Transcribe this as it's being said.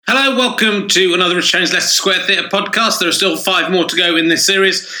welcome to another Rich Chang's Leicester Square Theatre podcast. There are still 5 more to go in this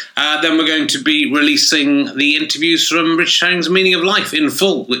series. Then we're going to be releasing the interviews from Rich Chang's Meaning of Life in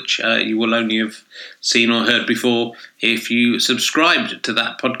full, which you will only have seen or heard before if you subscribed to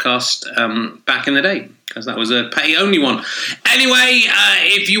that podcast back in the day, because that was a pay-only one. Anyway,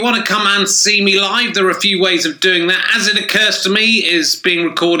 if you want to come and see me live, there are a few ways of doing that. As It Occurs to Me is being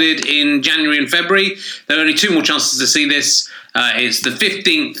recorded in January and February. There are only 2 more chances to see this. It's the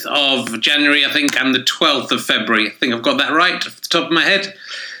 15th of January, I think, and the 12th of February. I think I've got that right off the top of my head.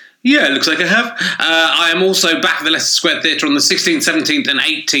 Yeah, it looks like I have. I am also back at the Leicester Square Theatre on the 16th, 17th and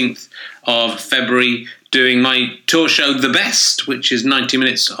 18th of February doing my tour show The Best, which is 90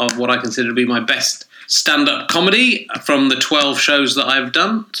 minutes of what I consider to be my best stand-up comedy from the 12 shows that I've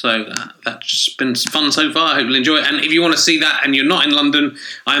done. So that's been fun so far. I hope you'll enjoy it. And if you want to see that and you're not in London,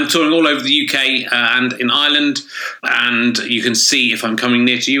 I'm touring all over the UK and in Ireland. And you can see if I'm coming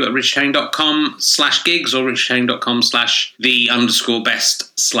near to you at richchang.com/gigs or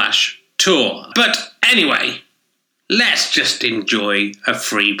richchang.com/the_best/tour. But anyway, let's just enjoy a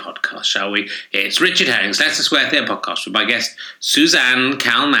free podcast, shall we? It's Richard Herring's Leicester Square Theatre podcast with my guest, Suzanne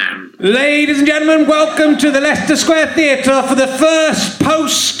Calman. Ladies and gentlemen, welcome to the Leicester Square Theatre for the first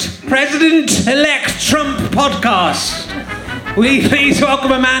post-President-elect Trump podcast. We please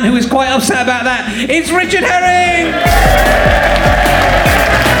welcome a man who is quite upset about that. It's Richard Herring!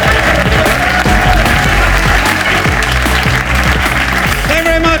 Thank you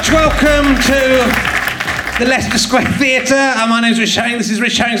very much. Welcome to the Leicester Square Theatre. My name's Rich Herring. This is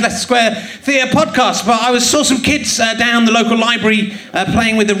Rich Herring's Leicester Square Theatre podcast. But I saw some kids down the local library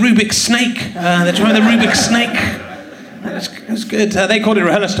playing with the Rubik's Snake. Do you remember the Rubik's Snake? It was good. They called it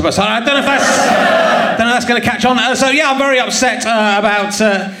rehearsal, but I don't know if that's going to catch on. So yeah, I'm very upset about.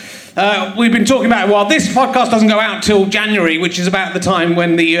 We've been talking about, well, this podcast doesn't go out till January, which is about the time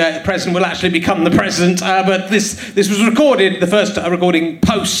when the president will actually become the president. But this was recorded, the first recording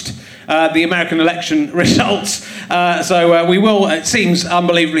post the American election results. So we will, it seems,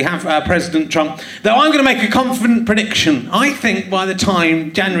 unbelievably have President Trump. Though I'm going to make a confident prediction. I think by the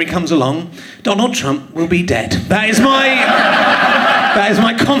time January comes along, Donald Trump will be dead. That is my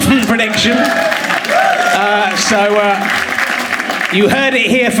confident prediction. You heard it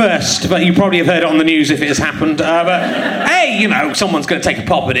here first, but you probably have heard it on the news if it has happened. But A, you know, someone's going to take a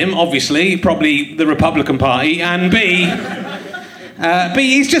pop at him, obviously, probably the Republican Party, and B,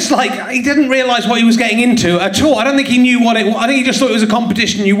 he's just like, he didn't realise what he was getting into at all. I don't think he knew what it was. I think he just thought it was a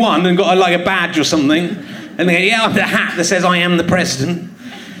competition you won and got a badge or something. And then, yeah, I have a hat that says, I am the president.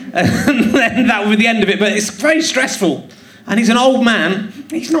 And then that would be the end of it. But it's very stressful. And he's an old man.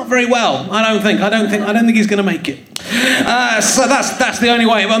 He's not very well. I don't think he's going to make it. So that's the only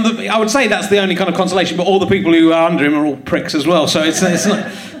way. I would say that's the only kind of consolation. But all the people who are under him are all pricks as well. So it's not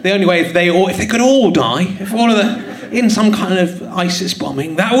the only way. If they could all die, if all of in some kind of ISIS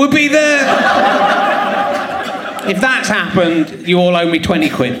bombing, that would be If that's happened, you all owe me 20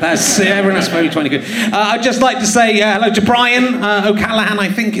 quid. Everyone has to owe me 20 quid. I'd just like to say hello to Brian O'Callaghan, I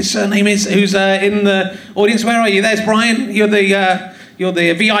think his surname is, who's in the audience. Where are you? There's Brian. You're the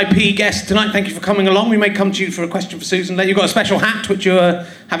VIP guest tonight. Thank you for coming along. We may come to you for a question for Susan later. You've got a special hat which you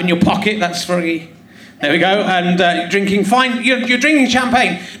have in your pocket. That's very... There we go. And drinking fine. You're drinking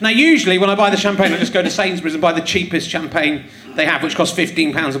champagne. Now, usually when I buy the champagne, I just go to Sainsbury's and buy the cheapest champagne they have, which costs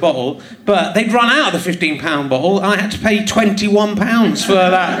 £15 a bottle. But they'd run out of the £15 bottle, and I had to pay £21 for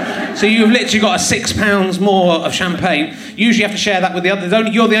that. So you've literally got £6 more of champagne. Usually you have to share that with the others.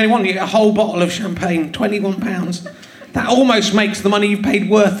 You're the only one. You get a whole bottle of champagne, £21. That almost makes the money you've paid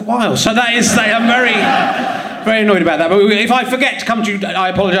worthwhile. So I'm very, very annoyed about that. But if I forget to come to you, I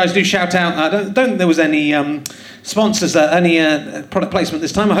apologise. Do shout out. Don't think there was any sponsors, any product placement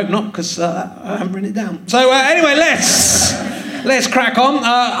this time. I hope not, because I haven't written it down. So anyway, let's crack on.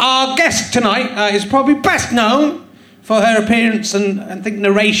 Our guest tonight is probably best known for her appearance and I think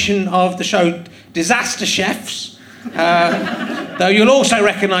narration of the show Disaster Chefs. Though you'll also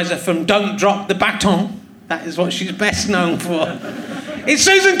recognise her from Don't Drop the Baton. That is what she's best known for. It's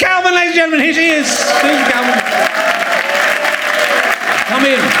Susan Calman, ladies and gentlemen. Here she is. Susan Calman. Come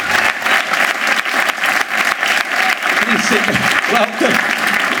in. Please sit down. Welcome.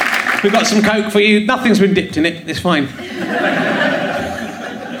 We've got some Coke for you. Nothing's been dipped in it. It's fine.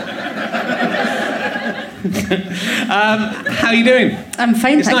 How are you doing? I'm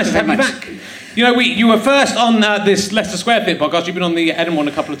fine, it's nice to have you back. You know, you were first on this Leicester Square Theatre podcast. You've been on the Edinburgh one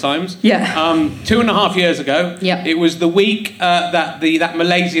a couple of times. Yeah. 2.5 years ago. Yeah. It was the week that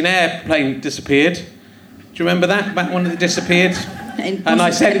Malaysian airplane disappeared. Do you remember that? Back when it disappeared? And I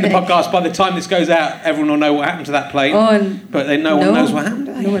said in the podcast, by the time this goes out, everyone will know what happened to that plane. But then no one knows what happened.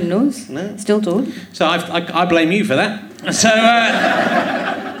 No one knows. No. Still don't. So I blame you for that. So,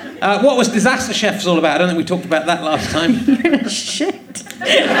 what was Disaster Chefs all about? I don't think we talked about that last time. You're shit.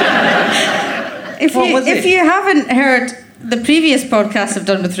 If you haven't heard the previous podcast I've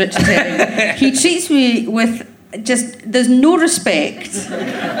done with Richard Herring, he treats me with there's no respect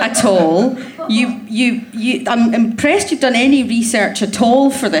at all. I'm impressed you've done any research at all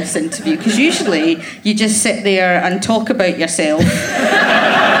for this interview, because usually you just sit there and talk about yourself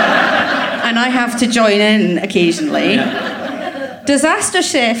and I have to join in occasionally. Disaster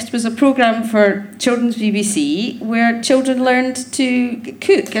Chefs was a programme for children's BBC where children learned to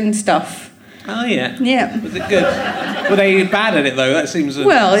cook and stuff. Oh, yeah. Yeah. Was it good? Were they bad at it, though? That seems...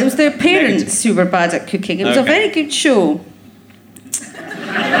 Well, it was their parents who were bad at cooking. It was a very good show.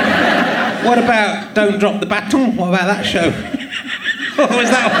 What about Don't Drop the Baton? What about that show? What was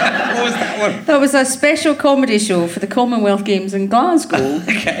that one? That was a special comedy show for the Commonwealth Games in Glasgow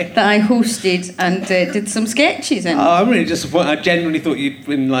that I hosted and did some sketches in. Oh, I'm really disappointed. I genuinely thought you'd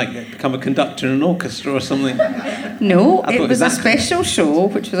been become a conductor in an orchestra or something. No, it was a special show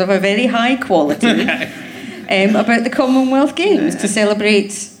which was of a very high quality about the Commonwealth Games to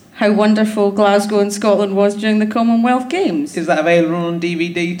celebrate how wonderful Glasgow and Scotland was during the Commonwealth Games. Is that available on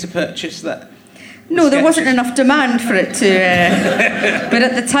DVD to purchase that? No, there wasn't enough demand for it to... but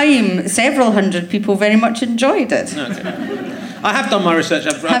at the time, several hundred people very much enjoyed it. Okay. I have done my research.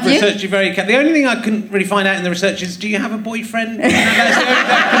 I've researched you very carefully. The only thing I couldn't really find out in the research is, do you have a boyfriend? That's the only thing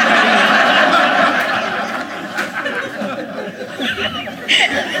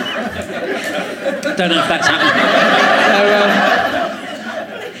I don't know if that's happened.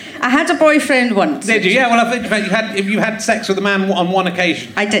 I had a boyfriend once. Did you? Yeah, well, I think you had sex with a man on one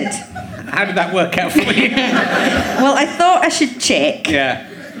occasion. I did. How did that work out for you? Well, I thought I should check. Yeah.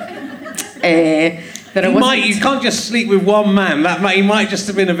 That you can't just sleep with one man. He might just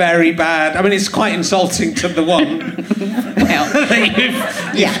have been a very bad... I mean, it's quite insulting to the one. Well,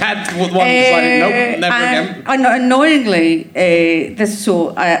 you've had one decided, nope, never again. Annoyingly,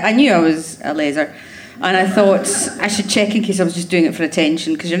 I knew I was a laser. And I thought I should check in case I was just doing it for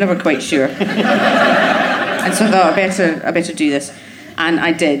attention, because you're never quite sure. And so I thought I better do this. And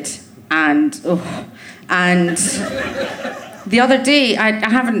I did. And the other day, I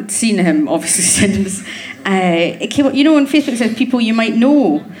haven't seen him, obviously, since. It came up, when Facebook says people you might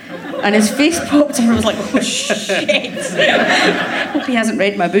know. And his face popped up and I was like, oh, shit. Hope he hasn't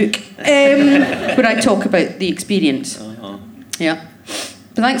read my book. Where I talk about the experience. Uh-huh. Yeah.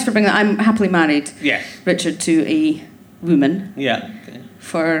 But thanks for bringing that. I'm happily married, yes, Richard, to a woman. Yeah. Okay.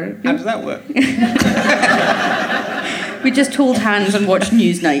 How does that work? We just hold hands and watch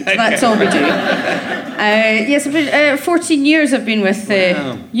Newsnight. Okay. That's all we do. Yes, 14 years I've been with...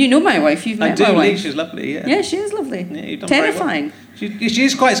 wow. You know my wife. You've met my wife. She's lovely, yeah. Yeah, she is lovely. Yeah, you've done terrifying. Well. She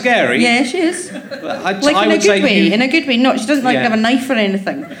is quite scary. Yeah, she is. In a good way. No, she doesn't have a knife or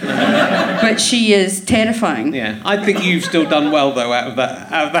anything. But she is terrifying. Yeah, I think you've still done well, though, out of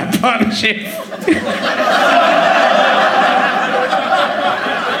that partnership.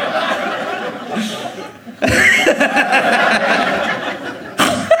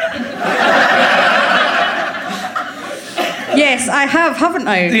 Yes, I have, haven't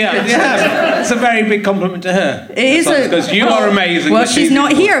I? Yeah, you have. It's a very big compliment to her. It is. Because you are amazing. Well, she's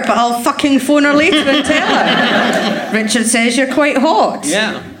not here, but I'll fucking phone her later and tell her. Richard says you're quite hot.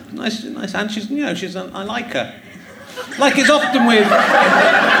 Yeah, nice, and she's I like her. Like it's often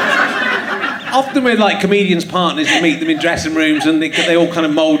with like comedians' partners, you meet them in dressing rooms and they all kind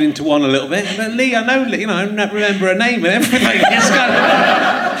of mould into one a little bit. But Lee, I know, I remember her name and everything. It's kind of,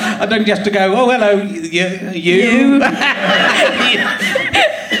 I don't just have to go, oh, hello, you.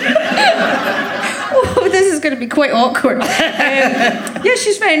 Oh, this is going to be quite awkward. Yeah,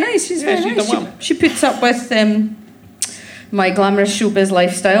 she's very nice. She's very nice. Done well. She puts up with my glamorous showbiz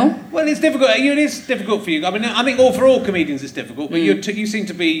lifestyle. Well, it's difficult. It is difficult for you. I mean, I think for all comedians it's difficult. But you seem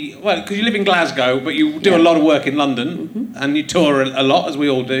to be, well, because you live in Glasgow, but you do a lot of work in London, and you tour a lot, as we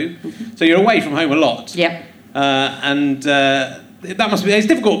all do. So you're away from home a lot. Yep. That must be. It's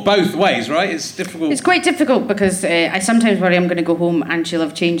difficult both ways, right? It's difficult. It's quite difficult because I sometimes worry I'm going to go home and she'll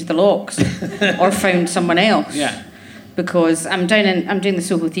have changed the locks or found someone else. Yeah. Because I'm doing the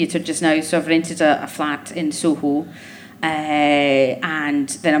Soho Theatre just now, so I've rented a flat in Soho. And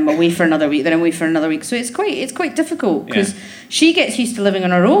then I'm away for another week. So it's quite difficult because she gets used to living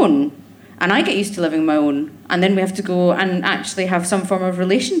on her own, and I get used to living on my own, and then we have to go and actually have some form of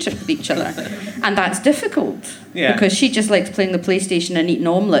relationship with each other, and that's difficult because she just likes playing the PlayStation and eating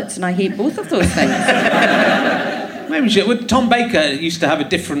omelettes, and I hate both of those things. Maybe Maybe she. Well, Tom Baker used to have a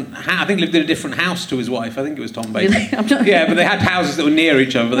different. I think lived in a different house to his wife. I think it was Tom Baker. Really? I'm not... Yeah, but they had houses that were near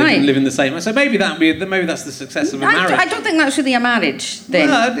each other, but they didn't live in the same. So maybe that's the success of a marriage. I don't think that's really a marriage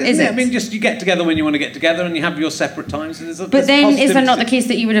then, is it? I mean, just you get together when you want to get together, and you have your separate times. But then, is there not the case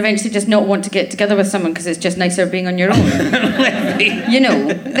that you would eventually just not want to get together with someone because it's just nicer being on your own? You know,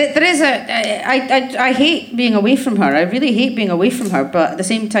 there is I hate being away from her. I really hate being away from her. But at the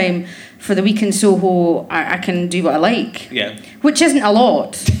same time, for the week in Soho, I can do what I like. Yeah. Which isn't a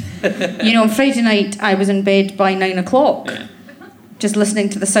lot. You know, on Friday night, I was in bed by 9 o'clock. Yeah. Just listening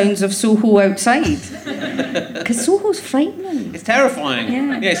to the sounds of Soho outside. Because Soho's frightening. It's terrifying.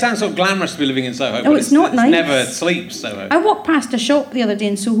 Yeah. It sounds so glamorous to be living in Soho. Oh, it's not nice. It never sleeps, Soho. I walked past a shop the other day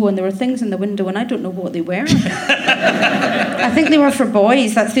in Soho and there were things in the window and I don't know what they were. I think they were for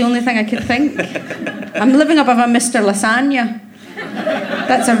boys. That's the only thing I could think. I'm living above a Mr. Lasagna.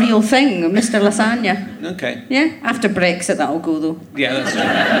 That's a real thing, Mr. Lasagna. Okay. Yeah? After Brexit, that'll go, though. Yeah, that's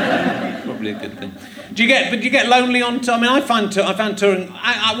true. Probably a good thing. Do you get lonely on tour? I mean, I found touring.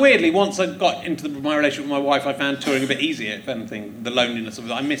 I weirdly, once I got into my relationship with my wife, I found touring a bit easier. If anything, the loneliness of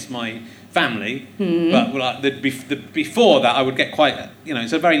it. I miss my family, but before that, I would get quite. You know,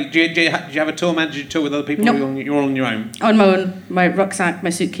 it's a very. Do you have a tour manager? Do you tour with other people? Nope. Or you're all on your own. On my own, my rucksack, my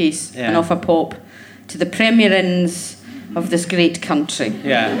suitcase, and off I pop to the Premier Inns of this great country.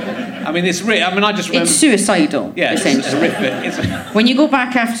 Yeah, I mean it's really. I mean I just remember. It's suicidal. Yeah, essentially. It's horrific. When you go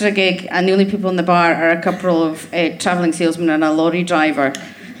back after a gig and the only people in the bar are a couple of travelling salesmen and a lorry driver,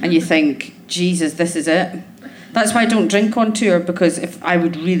 and you think, Jesus, this is it. That's why I don't drink on tour, because if I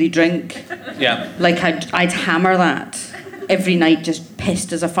would really drink, like I'd hammer that every night, just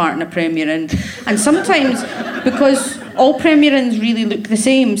pissed as a fart in a Premier Inn. And sometimes, because all Premier Inns really look the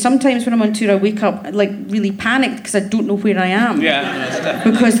same, sometimes when I'm on tour I wake up like really panicked because I don't know where I am. Yeah,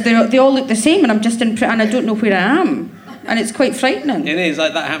 because they all look the same and I'm just and I don't know where I am. And it's quite frightening. It is.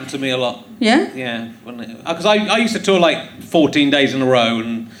 Like, that happened to me a lot. Yeah? Yeah. Because I used to tour like 14 days in a row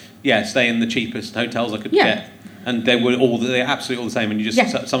and, stay in the cheapest hotels I could get. And they're absolutely all the same, and you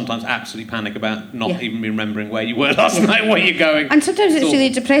just sometimes absolutely panic about not even remembering where you were last night, where you're going. And sometimes it's really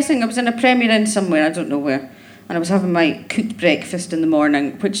depressing. I was in a Premier Inn somewhere, I don't know where, and I was having my cooked breakfast in the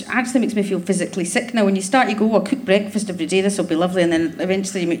morning, which actually makes me feel physically sick. Now, when you start, you go, I'll cook breakfast every day, this will be lovely, and then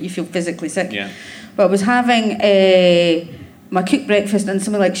eventually you feel physically sick. Yeah. But I was having my cooked breakfast, and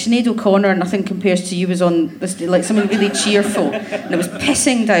something like Sinead O'Connor, Nothing Compares to You, was on this, like something really cheerful, and it was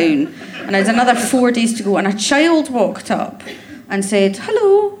pissing down, and I had another 4 days to go, and a child walked up and said,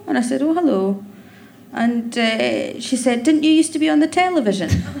 hello, and I said, oh, hello, and she said, didn't you used to be on the television?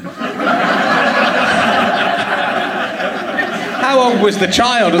 How old was the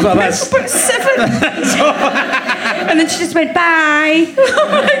child as well? That's about 7. And then she just went, bye. Oh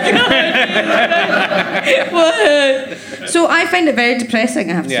my God. What? So I find it very depressing,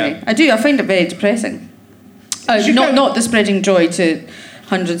 I have to say. I do, I find it very depressing. Not the spreading joy to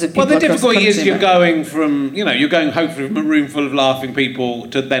hundreds of people. Well, the difficulty is you're going from, you're going hopefully from a room full of laughing people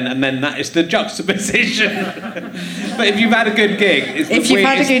to and then that is the juxtaposition. But if you've had a good gig, it's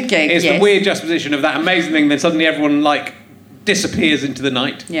the weird juxtaposition of that amazing thing, then suddenly everyone disappears into the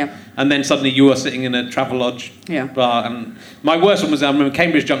night. Yeah. And then suddenly you are sitting in a Travelodge bar. And my worst one was, I remember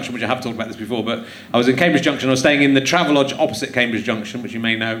Cambridge Junction, which I have talked about this before, but I was in Cambridge Junction, I was staying in the Travelodge opposite Cambridge Junction, which you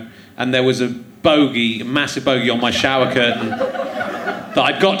may know, and there was a massive bogey on my shower curtain that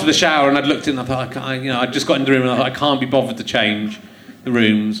I'd got to the shower and I'd looked in and I thought, I'd just got into the room and I thought, I can't be bothered to change the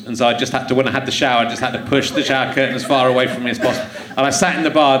rooms, and so I just had to, when I had the shower, I just had to push the shower curtain as far away from me as possible. And I sat in the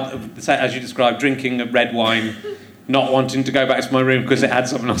bar, as you described, drinking a red wine, not wanting to go back to my room because it had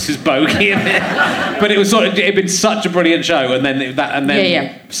someone else's bogey in it. But it was it had been such a brilliant show, and then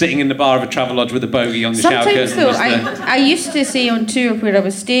sitting in the bar of a Travelodge with a bogey on the shower curtain. Sometimes though, I used to say on tour where I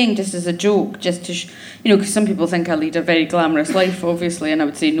was staying, just as a joke, just to because some people think I lead a very glamorous life, obviously, and I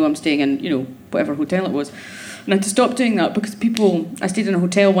would say no, I'm staying in whatever hotel it was, and I had to stop doing that because I stayed in a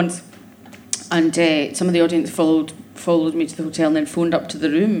hotel once, and some of the audience followed me to the hotel and then phoned up to the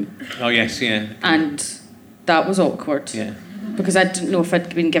room. Oh yes, yeah. And that was awkward. Yeah. Because I didn't know if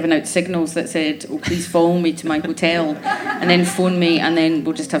I'd been giving out signals that said, "Oh, please follow me to my hotel," and then phone me, and then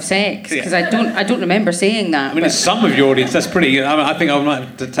we'll just have sex. Because I don't remember saying that. I mean, it's some of your audience. That's pretty. I think I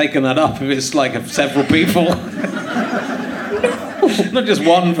might have taken that up if it's like several people. Not just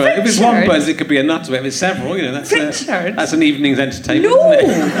one person. If it's one person, it could be a nut. But if it's several, that's an evening's entertainment. No. Isn't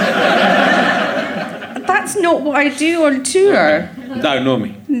it? That's not what I do on tour. No, nor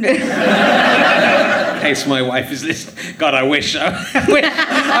me. In case my wife is listening. God, I wish I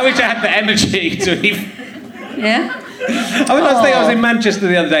had the energy to even... Yeah? I was in Manchester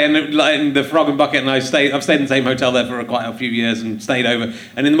the other day, and in the Frog and Bucket, and I've stayed in the same hotel there for quite a few years and stayed over.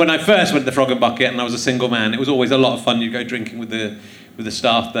 And then when I first went to the Frog and Bucket, and I was a single man, it was always a lot of fun. You'd go drinking with the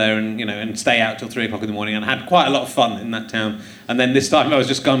staff there, and stay out till 3 o'clock in the morning, and I had quite a lot of fun in that town. And then this time I was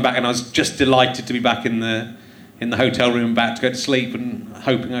just going back, and I was just delighted to be back in the hotel room, back to go to sleep, and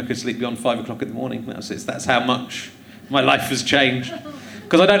hoping I could sleep beyond 5 o'clock in the morning. That's how much my life has changed.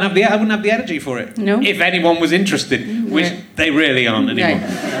 Because I wouldn't have the energy for it. No. If anyone was interested, which they really aren't anymore. No.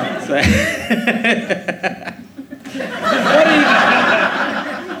 So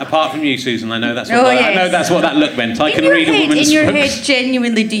apart from you, Susan, I know that's what I know that's what that look meant. I can read a woman's in your head,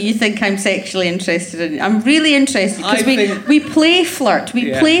 genuinely, do you think I'm sexually interested in it? I'm really interested because we play flirt.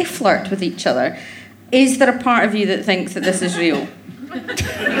 We play flirt with each other. Is there a part of you that thinks that this is real?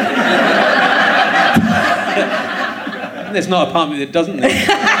 There's not a part of me that doesn't think.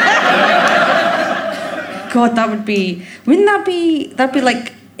 God, that'd be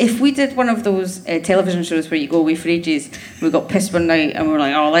like if we did one of those television shows where you go away for ages, we got pissed one night and we were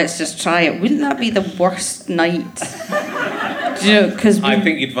like, oh, let's just try it. Wouldn't that be the worst night? Do you know, I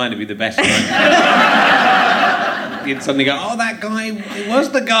think you'd find it be the best night. You'd suddenly go, oh, that guy, it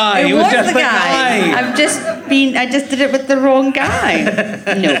was the guy. It was just the guy. I just did it with the wrong guy.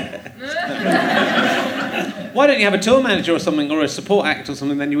 No. Why don't you have a tour manager or something, or a support act or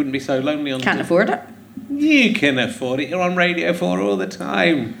something, then you wouldn't be so lonely on Can't afford it. You can afford it. You're on Radio 4 all the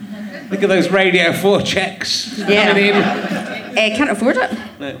time. Look at those Radio 4 checks coming in. Can't afford it.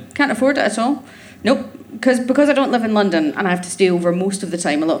 No. Can't afford it at all. Nope. Because I don't live in London and I have to stay over most of the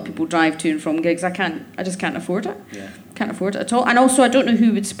time. A lot of people drive to and from gigs. I just can't afford it. Yeah. Can't afford it at all. And also I don't know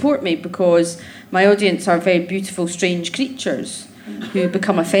who would support me because my audience are very beautiful, strange creatures who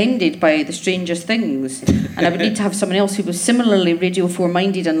become offended by the strangest things. And I would need to have someone else who was similarly Radio 4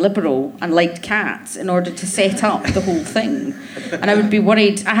 minded and liberal and liked cats in order to set up the whole thing. And I would be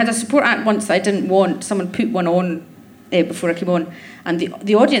worried. I had a support act once that I didn't want. Someone put one on before I came on, and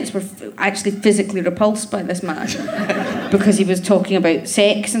the audience were actually physically repulsed by this man because he was talking about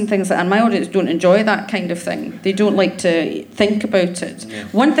sex and things like that. And my audience don't enjoy that kind of thing. They don't like to think about it. Yeah.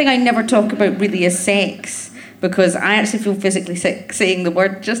 One thing I never talk about really is sex, because I actually feel physically sick saying the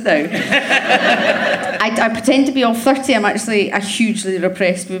word just now. I pretend to be all flirty. I'm actually a hugely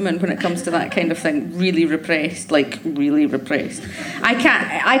repressed woman when it comes to that kind of thing. Really repressed, like really repressed. I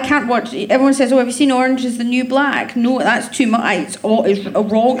can't watch. Everyone says, "Oh, have you seen Orange Is the New Black?" No, that's too much. It's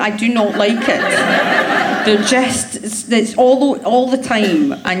wrong. I do not like it. They're just it's all the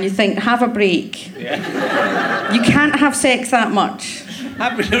time, and you think, have a break. Yeah. You can't have sex that much.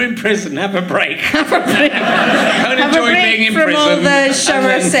 You're in prison, have a break. Have a break. Don't enjoy being in from prison. All the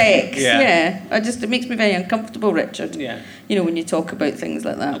shower sex. Yeah. It makes me very uncomfortable, Richard. Yeah. You know, when you talk about things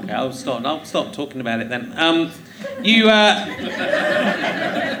like that. Okay, I'll stop talking about it then.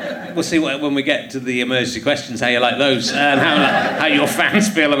 We'll see when we get to the emergency questions how you like those and how your fans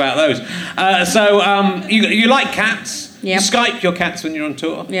feel about those. You like cats. Yep. You Skype your cats when you're on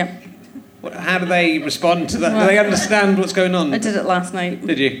tour. Yeah. How do they respond to that? Do they understand what's going on? I did it last night.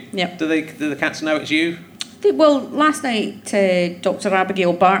 Did you? Yep. Do the cats know it's you? Well, last night Dr.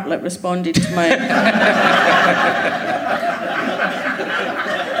 Abigail Bartlett responded to my...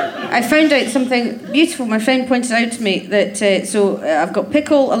 I found out something beautiful. My friend pointed out to me that... I've got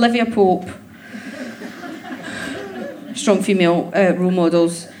Pickle, Olivia Pope, strong female role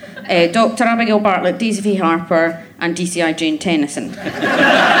models, Dr. Abigail Bartlett, Daisy V. Harper, and DCI Jane Tennyson.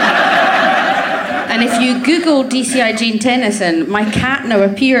 And if you Google DCI Jane Tennyson, my cat now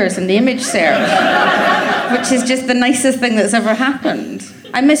appears in the image search, which is just the nicest thing that's ever happened.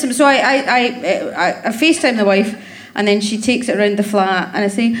 I miss him. So I FaceTime the wife, and then she takes it around the flat, and I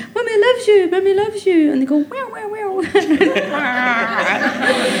say, "Mummy loves you, Mummy loves you," and they go, "Wow, wow, wow."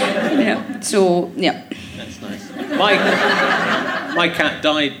 Yeah. So yeah. That's nice. My cat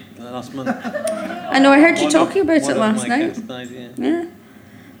died last month. I know. I heard you talking about it last night. Cats died, Yeah.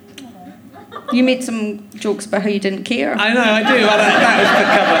 You made some jokes about how you didn't care. I know, I do.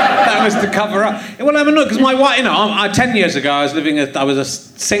 That was to cover up. Well, I'm not, because my wife, 10 years ago, I was a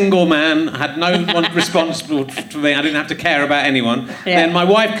single man, had no one responsible for me. I didn't have to care about anyone. Yeah. Then my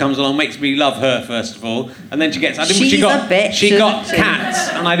wife comes along, makes me love her first of all, and then she got cats,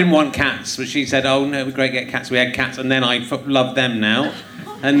 and I didn't want cats, but she said, "Oh no, it'd be great to get cats." We had cats, and then I love them now,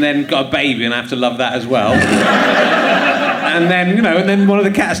 and then got a baby, and I have to love that as well. And then one of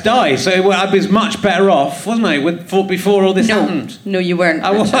the cats died. So I was much better off, wasn't I? Before all this happened. No, you weren't.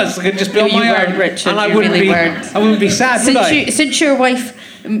 I was. I could just be on my own, Richard. and I wouldn't be sad, would I? Since your wife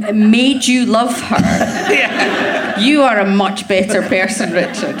made you love her, you are a much better person,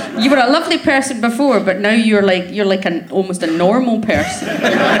 Richard. You were a lovely person before, but now you're like almost a normal person.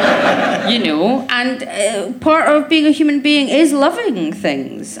 And part of being a human being is loving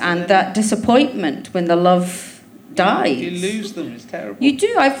things, and that disappointment when the love dies. You lose them. It's terrible. You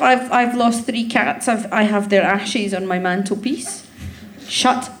do. I've lost 3 cats. I have their ashes on my mantelpiece.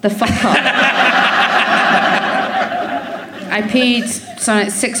 Shut the fuck up. I paid something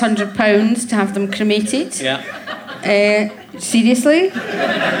like £600 to have them cremated. Yeah. Seriously?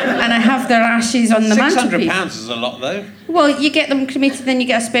 And I have their ashes on the mantelpiece. £600 is a lot, though. Well, you get them cremated, then you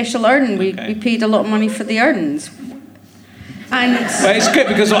get a special urn. We paid a lot of money for the urns. And well, it's good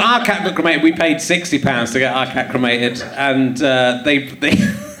because when our cat got cremated, we paid £60 to get our cat cremated, and they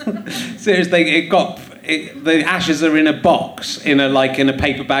seriously, the ashes are in a box in a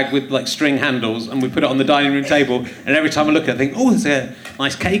paper bag with like string handles, and we put it on the dining room table. And every time I look at it, I think, oh, there's a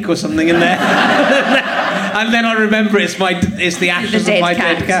nice cake or something in there. And then I remember it's the ashes of my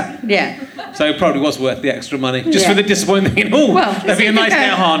dead cat. Yeah. So it probably was worth the extra money, just for the disappointment. Oh, that'd be a nice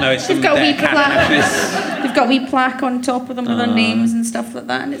day. Oh no, it's some dead cat ashes. They've got a wee plaque on top of them with their names and stuff like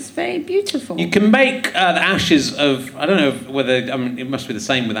that, and it's very beautiful. You can make the ashes of, I don't know whether, it must be the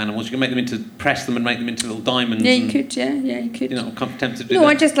same with animals. You can make them press them and make them into little diamonds. Yeah, you could. You're not tempted to do that? No,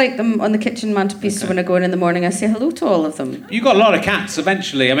 I just like them on the kitchen mantelpiece, so when I go in the morning, I say hello to all of them. You've got a lot of cats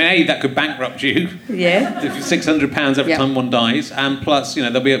eventually. I mean, that could bankrupt you. Yeah. If £600 every time one dies, and plus,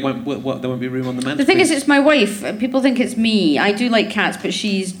 there won't be room on the mantelpiece. The thing is, it's my wife. People think it's me. I do like cats, but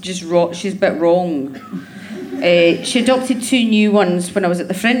she's just she's a bit wrong. She adopted 2 new ones when I was at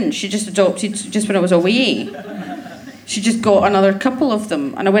the Fringe. She just adopted just when I was away. She just got another couple of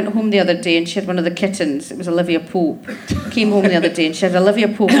them. And I went home the other day and she had one of the kittens. It was Olivia Pope. Came home the other day and she had Olivia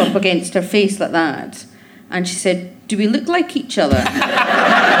Pope up against her face like that. And she said, "Do we look like each other?"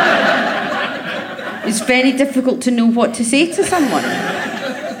 It's very difficult to know what to say to someone.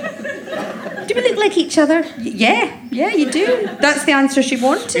 Do we look like each other? Yeah, you do. That's the answer she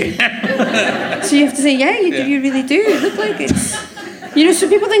wanted. So you have to say, you really do. You look like it's... so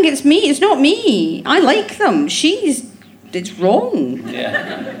people think it's me. It's not me. I like them. It's wrong.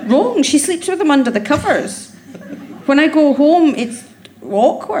 Yeah. Wrong. She sleeps with them under the covers. When I go home, it's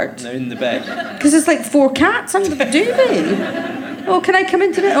awkward. They're in the bed. Because it's like 4 cats under the duvet. Oh, can I come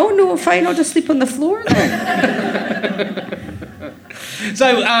into it? Oh, no, fine. I'll just sleep on the floor then. So,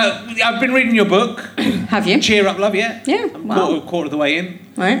 I've been reading your book. Have you? Cheer Up, Love, yeah? Yeah, wow. Quarter of the way in.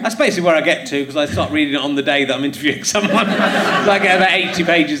 Right. That's basically where I get to, because I start reading it on the day that I'm interviewing someone. So I get about 80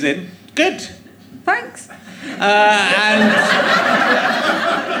 pages in. Good. Thanks. And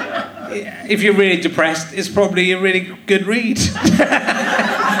if you're really depressed, it's probably a really good read.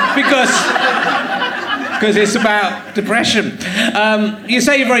 Because it's about depression. You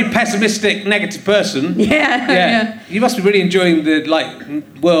say you're a very pessimistic, negative person. Yeah. You must be really enjoying the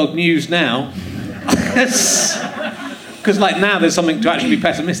world news now. Because now there's something to actually be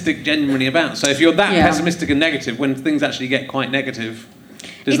pessimistic genuinely about. So if you're that pessimistic and negative, when things actually get quite negative,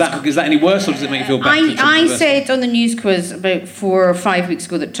 is that any worse, or does it make you feel better? I said on the news quiz about 4 or 5 weeks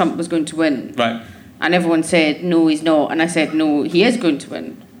ago that Trump was going to win. Right. And everyone said, no, he's not. And I said, no, he is going to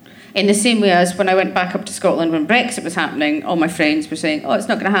win. In the same way as when I went back up to Scotland when Brexit was happening, all my friends were saying, oh, it's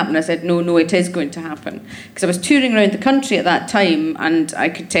not going to happen. I said, no, it is going to happen. Because I was touring around the country at that time and I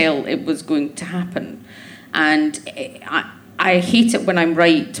could tell it was going to happen. And I hate it when I'm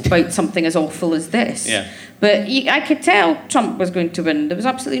right about something as awful as this. Yeah. But I could tell Trump was going to win. There was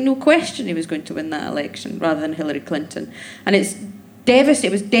absolutely no question he was going to win that election rather than Hillary Clinton. And it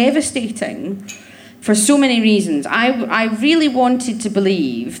was devastating for so many reasons. I really wanted to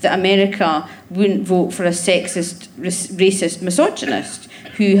believe that America wouldn't vote for a sexist, racist misogynist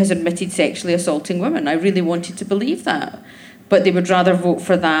who has admitted sexually assaulting women. I really wanted to believe that. But they would rather vote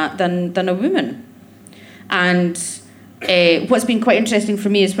for that than a woman. And what's been quite interesting for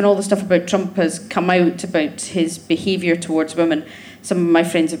me is when all the stuff about Trump has come out about his behaviour towards women, some of my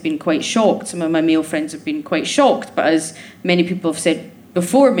friends have been quite shocked. Some of my male friends have been quite shocked. But as many people have said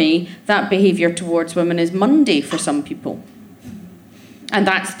before me, that behaviour towards women is Monday for some people. And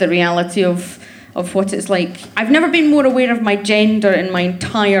that's the reality of what it's like. I've never been more aware of my gender in my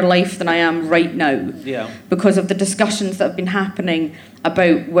entire life than I am right now. Yeah. Because of the discussions that have been happening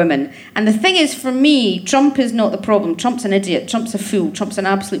about women. And the thing is, for me, Trump is not the problem. Trump's an idiot. Trump's a fool. Trump's an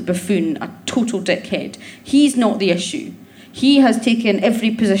absolute buffoon, a total dickhead. He's not the issue. He has taken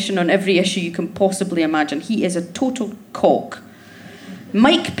every position on every issue you can possibly imagine. He is a total cock.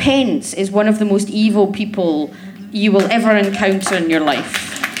 Mike Pence is one of the most evil people you will ever encounter in your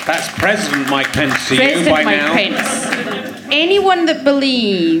life. That's President Mike Pence to President you by Mike now. Pence. anyone that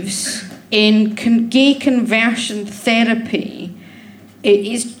believes in gay conversion therapy, it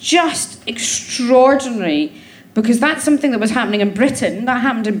is just extraordinary, because that's something that was happening in Britain. That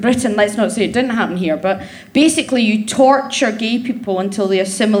happened in Britain. Let's not say it didn't happen here, but basically you torture gay people until they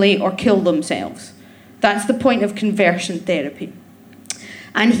assimilate or kill themselves. That's the point of conversion therapy.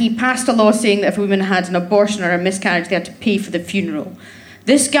 And he passed a law saying that if a woman had an abortion or a miscarriage, they had to pay for the funeral.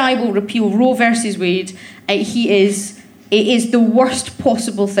 This guy will repeal Roe versus Wade. It is the worst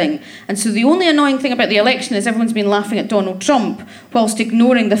possible thing. And so the only annoying thing about the election is everyone's been laughing at Donald Trump whilst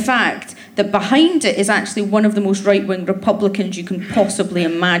ignoring the fact that behind it is actually one of the most right-wing Republicans you can possibly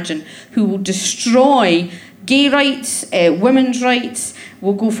imagine, who will destroy gay rights, women's rights,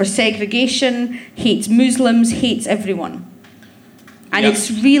 will go for segregation, hates Muslims, hates everyone. And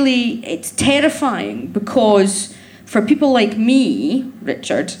it's terrifying, because for people like me,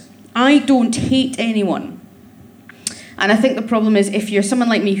 Richard, I don't hate anyone. And I think the problem is, if you're someone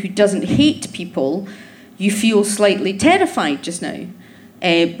like me who doesn't hate people, you feel slightly terrified just now.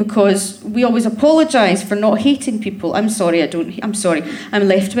 Because we always apologise for not hating people. I'm sorry, I'm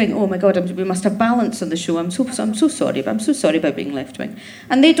left-wing. Oh my God, we must have balance on the show. I'm so sorry, but I'm so sorry about being left-wing.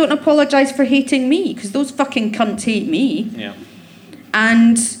 And they don't apologise for hating me, because those fucking cunts hate me. Yeah.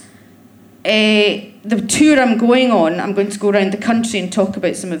 And the tour I'm going on, I'm going to go around the country and talk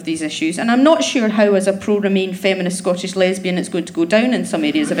about some of these issues. And I'm not sure how, as a pro-Remain feminist Scottish lesbian, it's going to go down in some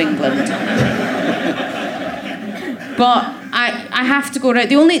areas of England. But I have to go around.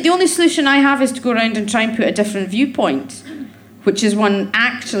 The only solution I have is to go around and try and put a different viewpoint, which is one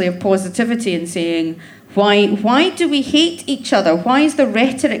actually of positivity, and saying, why do we hate each other? Why has the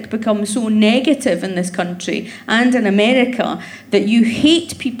rhetoric become so negative in this country and in America that you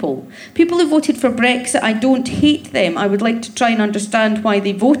hate people? People who voted for Brexit, I don't hate them. I would like to try and understand why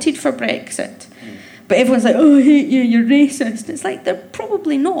they voted for Brexit. But everyone's like, oh, I hate you, you're racist. It's like, they're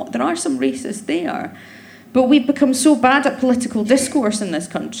probably not. There are some racists there. But we've become so bad at political discourse in this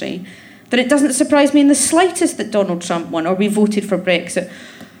country that it doesn't surprise me in the slightest that Donald Trump won or we voted for Brexit.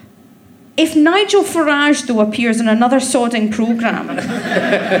 If Nigel Farage, though, appears in another sodding programme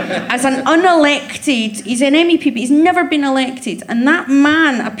as an unelected, he's an MEP, but he's never been elected, and that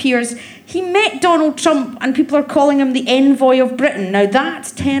man appears, he met Donald Trump and people are calling him the envoy of Britain. Now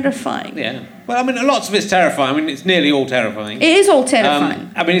that's terrifying. Yeah. Well, I mean, lots of it's terrifying. I mean, it's nearly all terrifying. It is all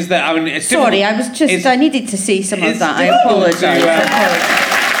terrifying. It's sorry, I needed to say some of that. I apologise.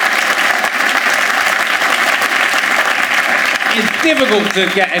 It's difficult to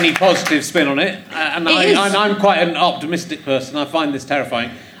get any positive spin on it, and I'm quite an optimistic person. I find this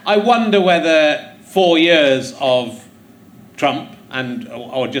terrifying. I wonder whether 4 years of Trump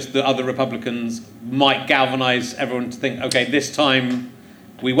or just the other Republicans might galvanise everyone to think, okay, this time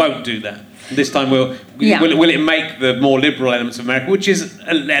we won't do that. This time will it make the more liberal elements of America, which is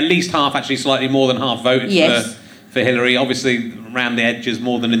at least half, actually slightly more than half, voted for Hillary, obviously around the edges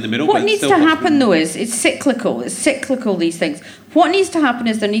more than in the middle. What needs to happen, though, is it's cyclical. It's cyclical, these things. What needs to happen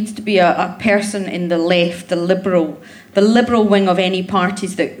is there needs to be a person in the left, the liberal wing of any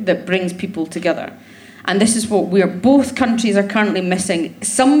parties that brings people together. And this is what both countries are currently missing.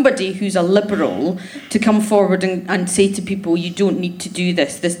 Somebody who's a liberal to come forward and say to people, you don't need to do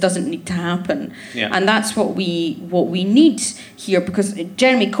this. This doesn't need to happen. Yeah. And that's what we need here, because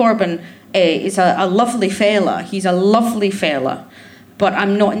Jeremy Corbyn is a lovely fella. He's a lovely fella. But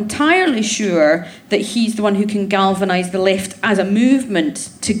I'm not entirely sure that he's the one who can galvanise the left as a movement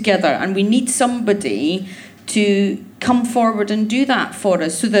together. And we need somebody to come forward and do that for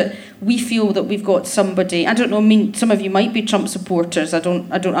us, so that we feel that we've got somebody. I don't know, I mean, some of you might be Trump supporters.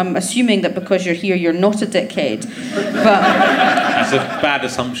 I'm assuming that because you're here, you're not a dickhead. But that's a bad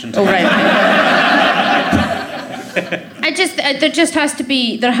assumption. Oh, right. There just has to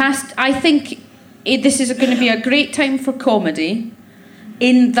be, I think this is going to be a great time for comedy,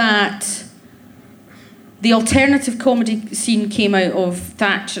 in that the alternative comedy scene came out of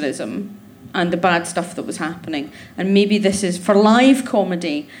Thatcherism and the bad stuff that was happening. And maybe this is, for live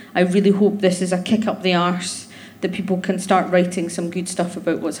comedy, I really hope this is a kick up the arse, that people can start writing some good stuff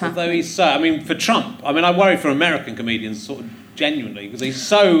about what's happening. Although he's for Trump, I worry for American comedians, sort of genuinely, because he's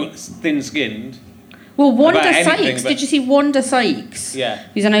so thin-skinned. Well, Wanda Sykes, did you see Wanda Sykes? Yeah.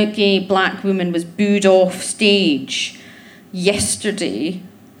 Who's an out gay black woman, was booed off stage yesterday,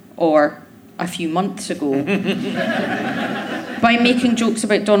 or a few months ago, by making jokes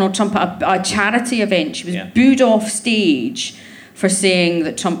about Donald Trump at a charity event. She was booed off stage for saying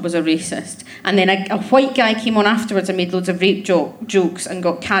that Trump was a racist. And then a white guy came on afterwards and made loads of rape jokes and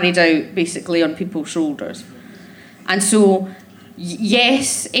got carried out basically on people's shoulders. And so,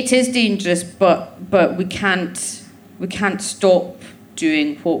 yes, it is dangerous, but we can't we can't stop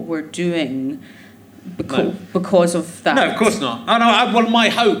doing what we're doing because of that. No, of course not. Well, my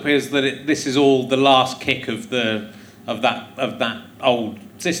hope is that this is all the last kick of that old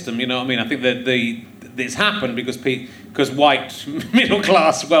system. You know what I mean? I think that it's happened because white middle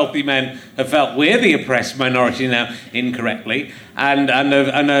class wealthy men have felt we're the oppressed minority now incorrectly, and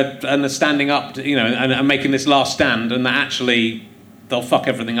are standing up, and making this last stand, and that actually they'll fuck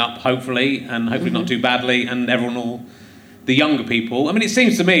everything up, hopefully, and hopefully not too badly, and everyone will. The younger people. I mean, it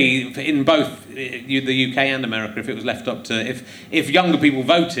seems to me in both the UK and America, if it was left up to if younger people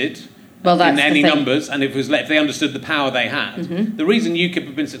voted in any numbers, and if they understood the power they had, the reason UKIP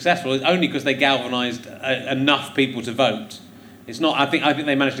have been successful is only because they galvanised enough people to vote. It's not. I think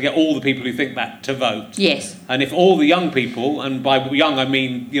they managed to get all the people who think that to vote. Yes. And if all the young people, and by young I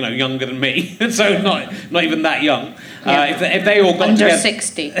mean younger than me, so not even that young. Yeah. If they all got under together,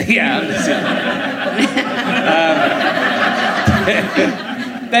 60. Yeah. Under 60.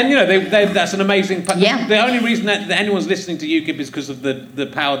 Then that's an amazing. Yeah. The only reason that anyone's listening to UKIP is because of the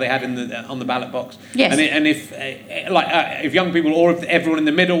power they had on the ballot box. Yes. And if young people, or if everyone in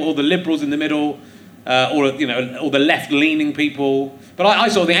the middle, or the Liberals in the middle, or the left-leaning people. But I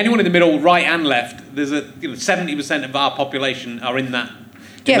saw that anyone in the middle, right and left, there's 70% of our population are in that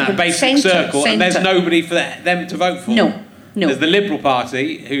basic circle, and there's nobody for them to vote for. No. There's the Liberal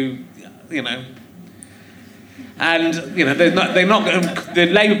Party who, and the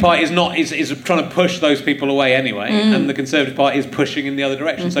Labour Party is trying to push those people away anyway, and the Conservative Party is pushing in the other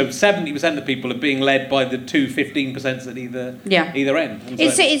direction. So 70% of people are being led by the 15% at either end. And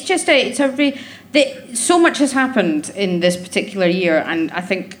so much has happened in this particular year, and I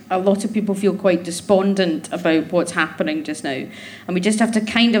think a lot of people feel quite despondent about what's happening just now. And we just have to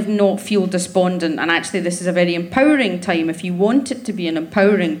kind of not feel despondent. And actually, this is a very empowering time. If you want it to be an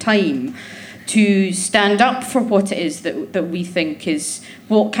empowering time, to stand up for what it is that we think is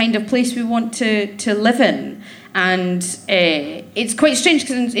what kind of place we want to live in. And it's quite strange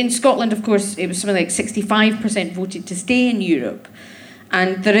because in Scotland, of course, it was something like 65% voted to stay in Europe.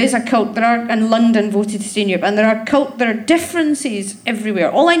 And there is a cult, and London voted to stay in Europe, and there are differences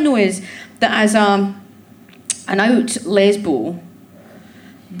everywhere. All I know is that as an out lesbo,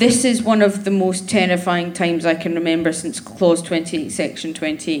 this is one of the most terrifying times I can remember since Clause 28, Section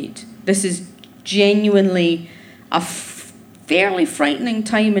 28. This is genuinely a fairly frightening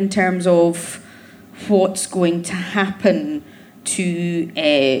time in terms of what's going to happen to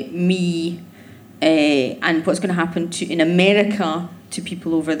me and what's going to happen in America to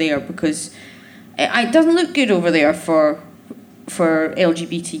people over there, because it doesn't look good over there for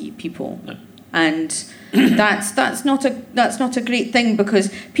LGBT people. No. And that's not a great thing,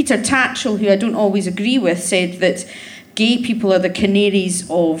 because Peter Tatchell, who I don't always agree with, said that gay people are the canaries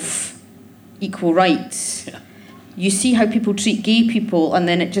of equal rights. Yeah. You see how people treat gay people, and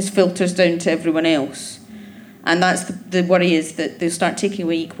then it just filters down to everyone else. And that's the worry, is that they'll start taking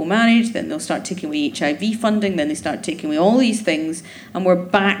away equal marriage, then they'll start taking away HIV funding, then they start taking away all these things, and we're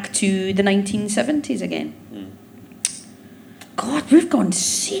back to the 1970s again. God, we've gone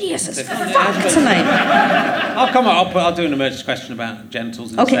serious as fuck tonight. I'll do an emergency question about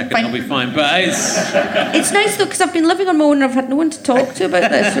genitals in a second. Fine. I'll be fine. But it's nice though, because I've been living on my own and I've had no one to talk to about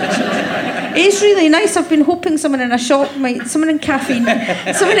this. It's really nice. I've been hoping someone in a shop someone in Cafe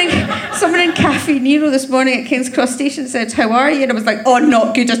Nero this morning at King's Cross Station said, "How are you?" And I was like, "Oh,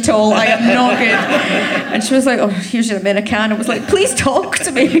 not good at all. I am not good." And she was like, "Oh, here's your Americano." I was like, "Please talk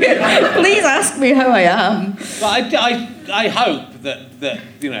to me. Please ask me how I am." Well, I hope that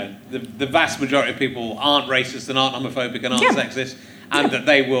the vast majority of people aren't racist and aren't homophobic and aren't sexist, and that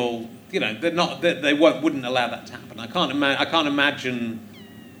they will, they wouldn't allow that to happen. I can't imagine.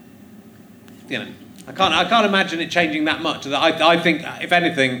 I can't imagine it changing that much. I think, if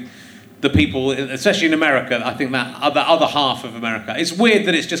anything, the people, especially in America, I think that other half of America, it's weird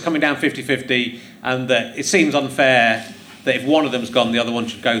that it's just coming down 50-50, and that it seems unfair that if one of them's gone, the other one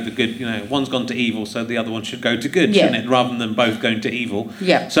should go to good. One's gone to evil, so the other one should go to good, shouldn't it? Rather than both going to evil.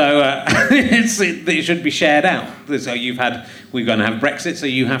 Yeah. So it should be shared out. So we're going to have Brexit, so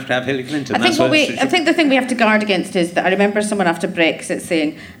you have to have Hillary Clinton. I think the thing we have to guard against is that I remember someone after Brexit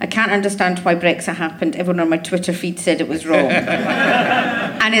saying, "I can't understand why Brexit happened. Everyone on my Twitter feed said it was wrong."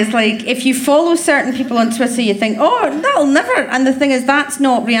 And it's like, if you follow certain people on Twitter, you think, "Oh, that'll never." And the thing is, that's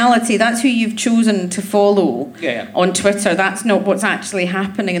not reality. That's who you've chosen to follow on Twitter. That's not what's actually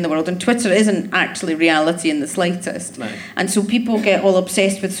happening in the world. And Twitter isn't actually reality in the slightest. No. And so people get all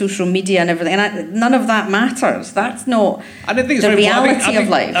obsessed with social media and everything. And none of that matters. That's not the reality of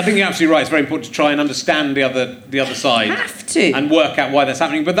life. I think you're absolutely right. It's very important to try and understand the other side. You have to. And work out why that's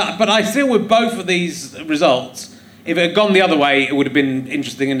happening. But I feel with both of these results, If it had gone the other way, it would have been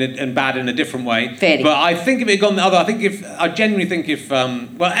interesting and bad in a different way. Very. But I think if it had gone the other, I genuinely think if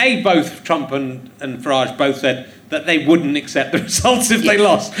both Trump and Farage both said that they wouldn't accept the results if they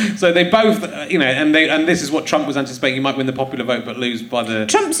lost. So they both, and this is what Trump was anticipating. He might win the popular vote but lose by the.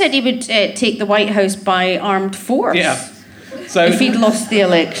 Trump said he would take the White House by armed force. Yeah. So if he'd lost the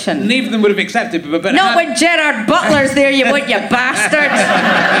election. Neither of them would have accepted. But not when Gerard Butler's there, you bastard.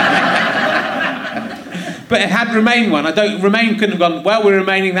 But it had Remain won. Remain couldn't have gone, well, we're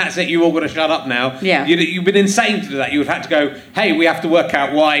remaining, that's it, you all got to shut up now. Yeah. You've been insane to do that. You would have had to go, hey, we have to work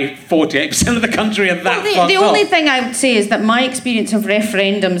out why 48% of the country are that fucked The up. only thing I would say is that my experience of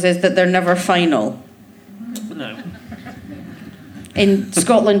referendums is that they're never final. No. In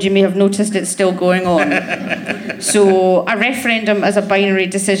Scotland, you may have noticed it's still going on. So a referendum as a binary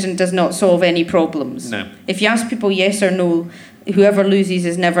decision does not solve any problems. No. If you ask people yes or no, whoever loses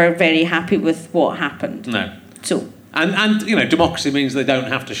is never very happy with what happened. No. So. And democracy means they don't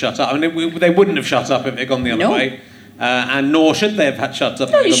have to shut up. I mean, they wouldn't have shut up if it had gone the other way. And nor should they have had shut up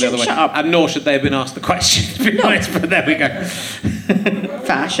if it had gone the other way. Shut up. And nor should they have been asked the question, to be honest, but there we go.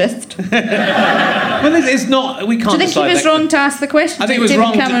 Fascist. Well, it's not. We can't. Do you think he was wrong to ask the question? I think it was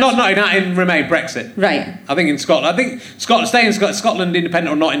wrong. Not in Remain Brexit. Right. I think in Scotland. Staying in Scotland,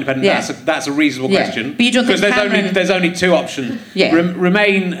 independent or not independent. Yeah. That's a reasonable question. But you don't think there's only two options. Yeah.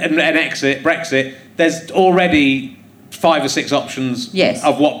 Remain and exit Brexit. There's already 5 or 6 options. Yes.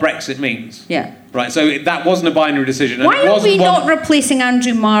 Of what Brexit means. Yeah. Right, so that wasn't a binary decision. Why are we not replacing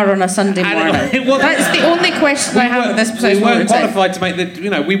Andrew Marr on a Sunday morning? That's the only question I have at this point. We weren't qualified to make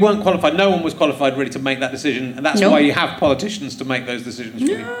we weren't qualified. No one was qualified really to make that decision, and that's why you have politicians to make those decisions.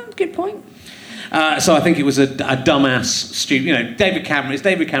 No, good point. So I think it was a dumbass, stupid. David Cameron. It's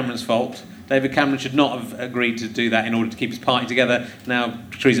David Cameron's fault. David Cameron should not have agreed to do that in order to keep his party together. Now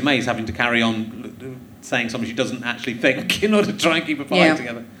Theresa May is having to carry on saying something she doesn't actually think in order to try and keep a party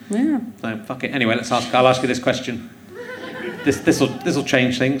together. Yeah. So fuck it. Anyway, I'll ask you this question. This'll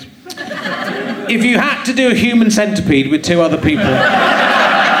change things. If you had to do a human centipede with 2 other people,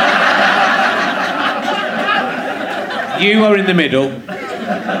 you are in the middle,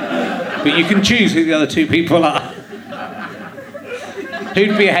 but you can choose who the other 2 people are.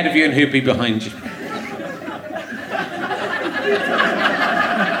 Who'd be ahead of you and who'd be behind you?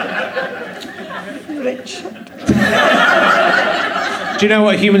 Richard. Do you know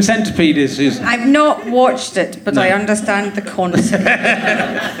what a human centipede is, Susan? I've not watched it, but I understand the concept.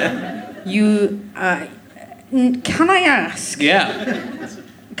 Can I ask? Yeah.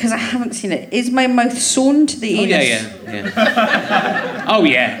 Because I haven't seen it. Is my mouth sewn to the anus? Yeah. Oh,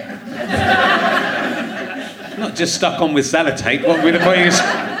 yeah. Not just stuck on with sellotape. What would you just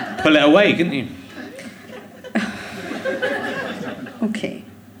pull it away, couldn't you? Okay.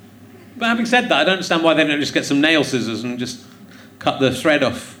 But having said that, I don't understand why they don't just get some nail scissors and just cut the thread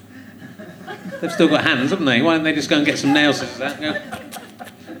off. They've still got hands, haven't they? Why don't they just go and get some nail scissors out and go...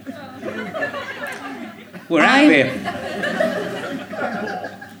 We're out there.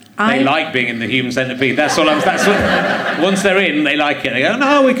 They like being in the human centipede. That's what. Once they're in, they like it. They go,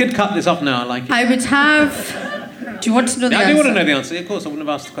 no, we could cut this off now. I like it. I would have... Do you want to know the answer? I do want to know the answer. Of course, I wouldn't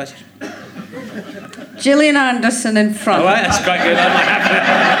have asked the question. Gillian Anderson in front. All right, that's quite good.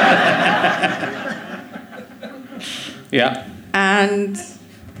 Yeah. And...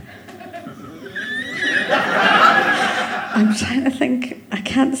 I'm trying to think. I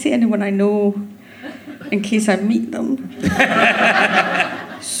can't see anyone I know in case I meet them.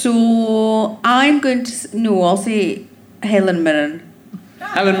 So I'm going to... No, I'll say Helen Mirren.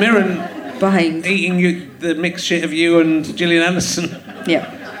 Helen Mirren... Behind. Eating the mixed shit of you and Gillian Anderson. Yeah.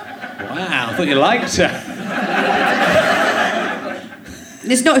 Wow, I thought you liked her.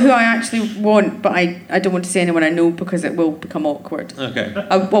 It's not who I actually want, but I don't want to say anyone I know because it will become awkward. Okay.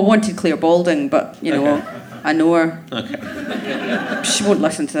 I wanted Claire Balding, but, you know, okay. I know her. Okay. She won't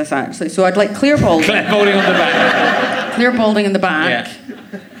listen to this, actually. So I'd like Claire Balding. Claire Balding on the back. Claire Balding in the back.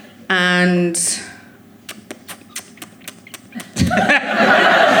 Yeah. And...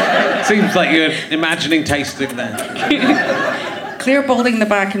 Seems like you're imagining tasting there. Claire Balding in the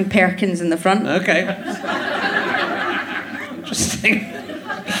back and Perkins in the front. Okay. Interesting.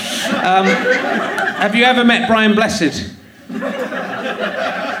 Have you ever met Brian Blessed?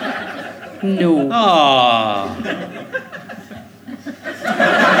 No. Oh.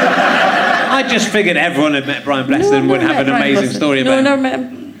 I just figured everyone had met Brian Blessed and would have an amazing story about him. No, never met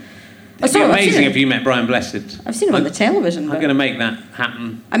him. It'd be amazing if you met Brian Blessed. I've seen him on the television. I'm going to make that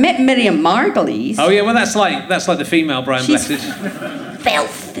happen. I met Miriam Margolyes. Oh yeah, well that's like the female Brian Blessed.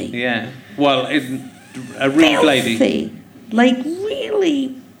 Filthy. Yeah. Well, a rude lady. Like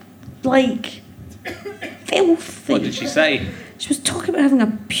really, like filthy. What did she say? She was talking about having a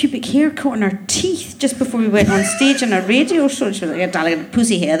pubic haircut on her teeth just before we went on stage on a radio show. She was like, darling,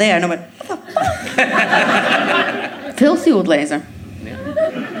 pussy hair there. And I went, what the fuck? Filthy old laser. Yeah.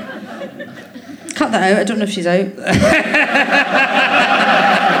 Cut that out. I don't know if she's out.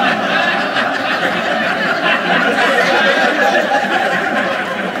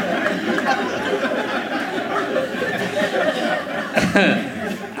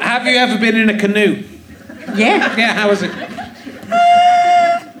 Have you ever been in a canoe? Yeah. Yeah, how was it?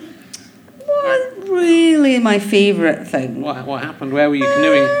 Wasn't really my favourite thing. What happened? Where were you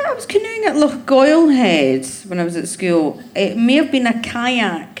canoeing? I was canoeing at Loch Goilhead when I was at school. It may have been a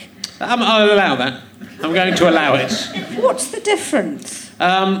kayak. I'll allow that. I'm going to allow it. What's the difference?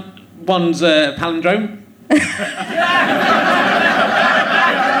 One's a palindrome.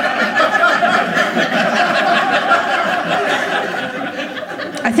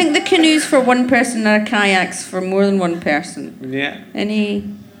 I think the canoe's for one person and a kayak's for more than one person. Yeah. Any?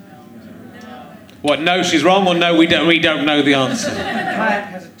 What? No, she's wrong, or no, we don't know the answer. The kayak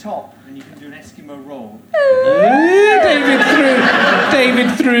has a top, and you can do an Eskimo roll.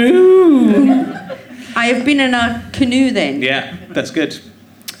 David through. I have been in a canoe then. Yeah, that's good.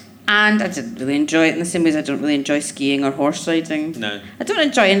 And I didn't really enjoy it in the same ways I don't really enjoy skiing or horse riding. No. I don't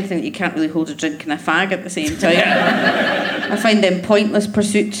enjoy anything that you can't really hold a drink and a fag at the same time. I find them pointless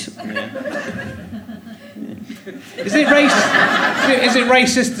pursuits. Is it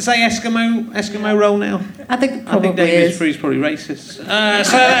racist to say Eskimo roll now? I think probably David is. Free's probably racist. So that's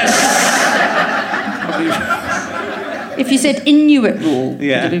probably... If you said Inuit roll,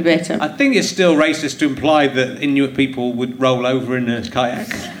 Yeah. it'd be better. I think it's still racist to imply that Inuit people would roll over in a kayak.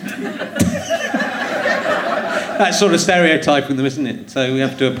 That's sort of stereotyping them, isn't it? So we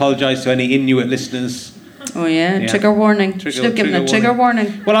have to apologise to any Inuit listeners. Oh yeah, Yeah. trigger warning. Should have given a trigger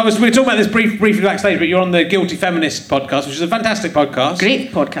warning. Well, we were talking about this briefly backstage, but you're on the Guilty Feminist podcast, which is a fantastic podcast.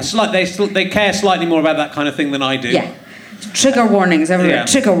 Great podcast. They care slightly more about that kind of thing than I do. Yeah. Trigger warnings everywhere. Yeah.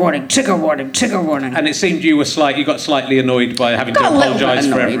 Trigger warning, trigger warning, trigger warning. And it seemed you got slightly annoyed by having to Got a little bit apologise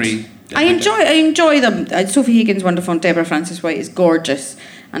for annoyed. every... I enjoy them. Sophie Higgins' wonderful and Deborah Francis White is gorgeous.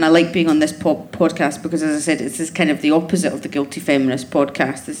 And I like being on this podcast because, as I said, it's kind of the opposite of the Guilty Feminist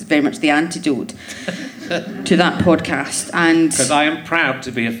podcast. This is very much the antidote to that podcast. And Because I am proud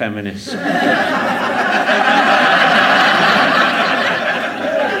to be a feminist.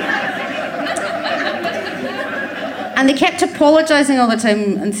 And they kept apologising all the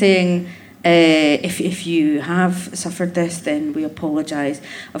time and saying, if you have suffered this, then we apologise.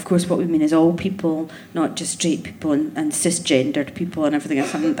 Of course, what we mean is all people, not just straight people and cisgendered people and everything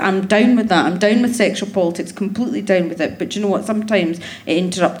else. I'm down with that. I'm down with sexual politics, completely down with it. But you know what? Sometimes it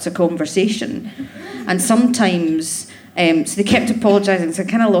interrupts a conversation. And sometimes... so they kept apologising, so I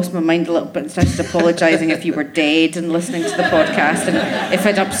kind of lost my mind a little bit and started apologising if you were dead and listening to the podcast, and if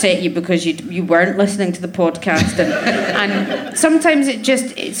I'd upset you because you weren't listening to the podcast, and sometimes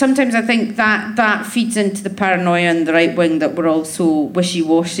sometimes I think that feeds into the paranoia and the right wing, that we're all so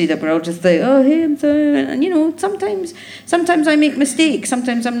wishy-washy, that we're all just like, oh hey, I'm sorry, and you know, sometimes I make mistakes,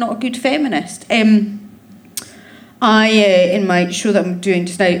 sometimes I'm not a good feminist. In my show that I'm doing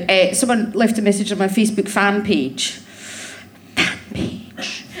just now, someone left a message on my Facebook fan page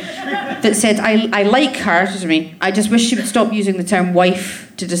that said, I like her, to me. I just wish she would stop using the term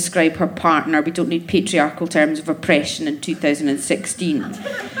wife to describe her partner. We don't need patriarchal terms of oppression in 2016.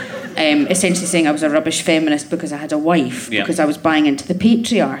 Essentially saying I was a rubbish feminist because I had a wife, because I was buying into the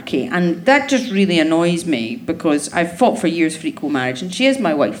patriarchy. And that just really annoys me, because I've fought for years for equal marriage, and she is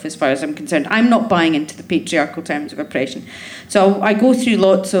my wife as far as I'm concerned. I'm not buying into the patriarchal terms of oppression. So I go through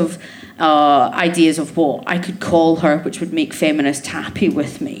lots of ideas of what I could call her, which would make feminists happy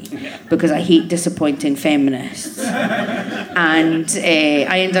with me, because I hate disappointing feminists. And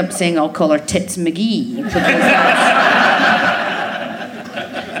I end up saying I'll call her Tits McGee, because that's...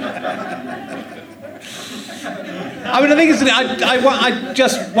 I mean, I think it's... I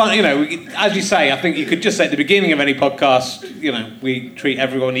just want, you know, as you say, I think you could just say at the beginning of any podcast, you know, we treat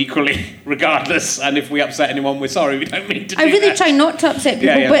everyone equally, regardless, and if we upset anyone, we're sorry, we don't mean to do I really that. try not to upset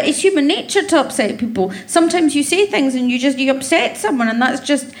people, Yeah. but it's human nature to upset people. Sometimes you say things and you upset someone, and that's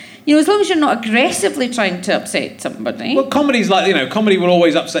just... You know, as long as you're not aggressively trying to upset somebody. Well, comedy's like, you know, comedy will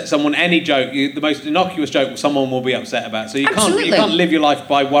always upset someone. Any joke, the most innocuous joke, someone will be upset about. So you can't live your life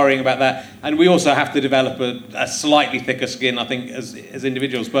by worrying about that. And we also have to develop a slightly thicker skin, I think, as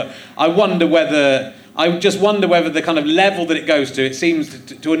individuals. But I just wonder whether the kind of level that it goes to, it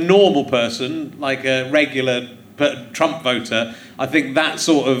seems to a normal person, like a regular Trump voter, I think that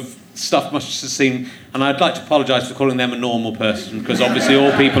sort of stuff must just seem, and I'd like to apologise for calling them a normal person, because obviously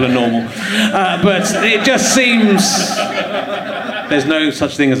all people are normal, but it just seems there's no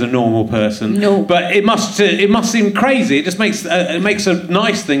such thing as a normal person. No. But it must seem crazy. It just makes a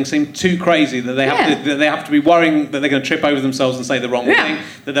nice thing seem too crazy that they have to be worrying that they're going to trip over themselves and say the wrong thing,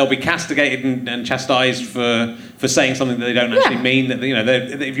 that they'll be castigated and chastised for saying something that they don't actually mean. That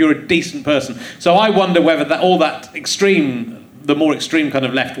if you're a decent person. So I wonder whether the more extreme kind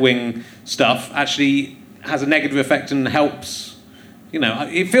of left-wing stuff actually has a negative effect and helps.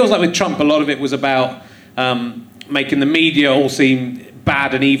 It feels like with Trump, a lot of it was about making the media all seem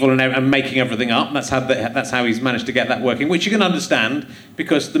bad and evil and making everything up. That's how he's managed to get that working, which you can understand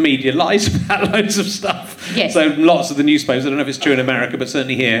because the media lies about loads of stuff. Yes. So lots of the newspapers, I don't know if it's true in America, but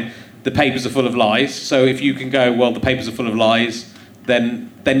certainly here, the papers are full of lies. So if you can go, well, the papers are full of lies,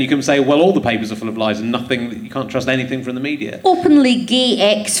 then you can say, well, all the papers are full of lies and you can't trust anything from the media. Openly gay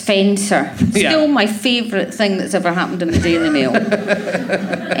ex-fencer. Still my favourite thing that's ever happened in the Daily Mail.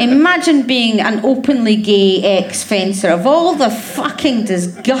 Imagine being an openly gay ex-fencer. Of all the fucking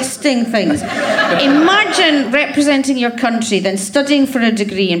disgusting things. Imagine representing your country, then studying for a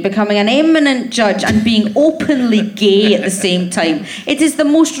degree and becoming an eminent judge and being openly gay at the same time. It is the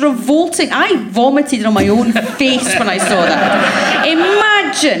most revolting... I vomited on my own face when I saw that.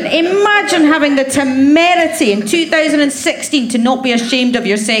 Imagine having the temerity in 2016 to not be ashamed of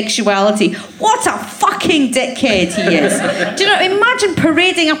your sexuality. What a fucking dickhead he is. Do you know, imagine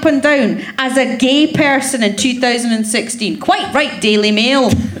parading up and down as a gay person in 2016. Quite right, Daily Mail.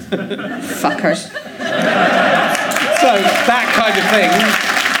 Fuckers. So that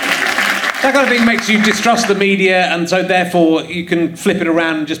kind of thing makes you distrust the media, and so therefore you can flip it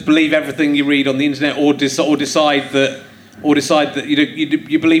around and just believe everything you read on the internet, or decide that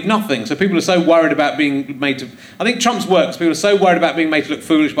you believe nothing. So people are so worried about being made to... I think Trump's works. People are so worried about being made to look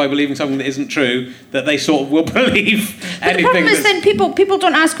foolish by believing something that isn't true that they sort of will believe anything. The problem is then people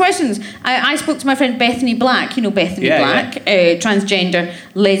don't ask questions. I spoke to my friend Bethany Black. You know Bethany Black, transgender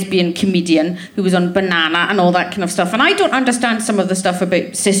lesbian comedian who was on Banana and all that kind of stuff. And I don't understand some of the stuff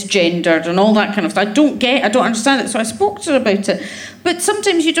about cisgendered and all that kind of stuff. I don't understand it. So I spoke to her about it. But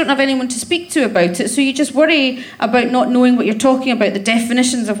sometimes you don't have anyone to speak to about it, so you just worry about not knowing what you're talking about, the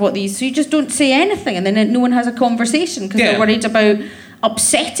definitions of what these, so you just don't say anything, and then no one has a conversation because they're worried about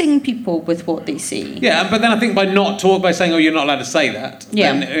upsetting people with what they say. Yeah, but then I think by saying, oh, you're not allowed to say that,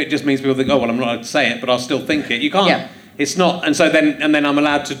 then it just means people think, oh, well, I'm not allowed to say it, but I'll still think it. You can't... Yeah. It's not, and then I'm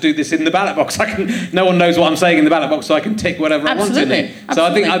allowed to do this in the ballot box. No one knows what I'm saying in the ballot box, so I can tick whatever I want in it. So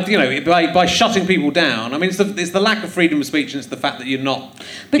I think, by shutting people down, I mean, it's the lack of freedom of speech, and it's the fact that you're not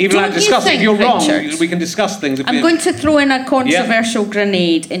even allowed to discuss it. If you're wrong, we can discuss things. I'm going to throw in a controversial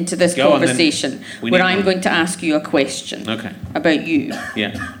grenade into this conversation, where I'm going to ask you a question about you.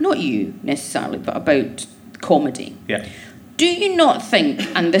 Yeah. Not you necessarily, but about comedy. Yeah. Do you not think,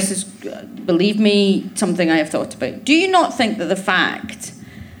 and this is, believe me, something I have thought about, do you not think that the fact,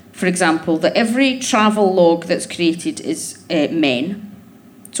 for example, that every travel log that's created is men,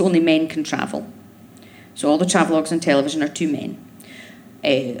 so only men can travel, so all the travelogues on television are 2 men,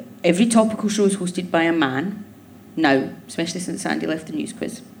 every topical show is hosted by a man, now, especially since Sandy left the news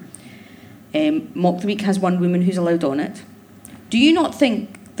quiz, Mock the Week has 1 woman who's allowed on it, do you not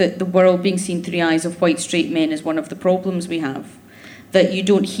think that the world being seen through the eyes of white straight men is one of the problems we have? That you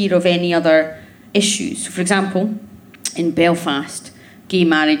don't hear of any other issues. So for example, in Belfast, gay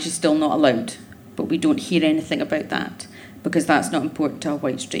marriage is still not allowed, but we don't hear anything about that because that's not important to a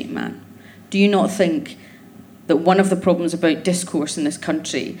white straight man. Do you not think that one of the problems about discourse in this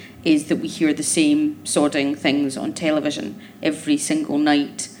country is that we hear the same sodding things on television every single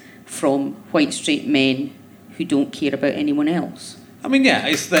night from white straight men who don't care about anyone else? I mean,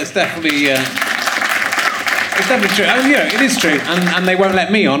 that's definitely... it's definitely true. I mean, it is true, and they won't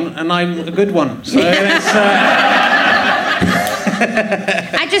let me on, and I'm a good one. So it's...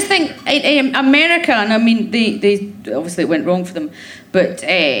 I just think in America, and I mean, they obviously it went wrong for them, but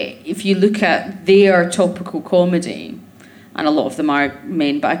if you look at their topical comedy, and a lot of them are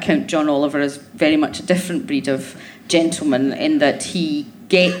men, but I count John Oliver as very much a different breed of gentleman in that he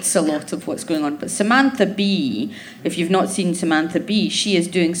gets a lot of what's going on. But Samantha Bee, if you've not seen Samantha Bee, she is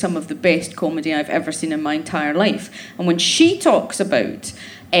doing some of the best comedy I've ever seen in my entire life. And when she talks about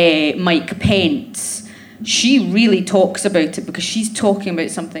Mike Pence, she really talks about it because she's talking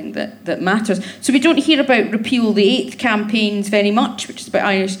about something that matters. So we don't hear about Repeal the 8th campaigns very much, which is about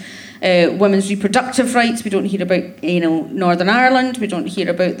Irish women's reproductive rights. We don't hear about Northern Ireland. We don't hear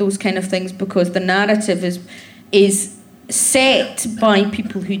about those kind of things because the narrative is set by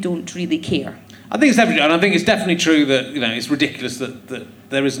people who don't really care. I think it's definitely true that it's ridiculous that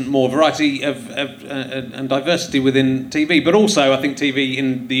there isn't more variety and diversity within TV. But also, I think TV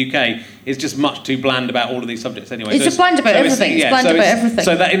in the UK is just much too bland about all of these subjects anyway. It's just bland about everything. It's bland about everything.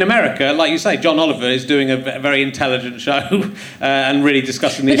 So that in America, like you say, John Oliver is doing a very intelligent show and really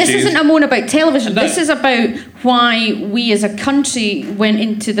discussing the issues. But this isn't a moan about television. No. This is about why we as a country went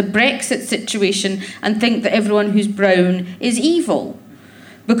into the Brexit situation and think that everyone who's brown is evil.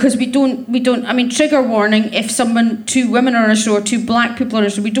 Because we don't, I mean, trigger warning, if two women are on a show or two black people are on a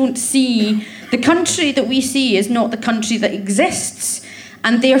show, we don't see, the country that we see is not the country that exists.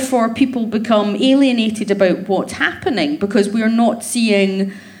 And therefore people become alienated about what's happening because we're not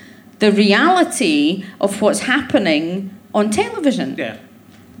seeing the reality of what's happening on television. Yeah.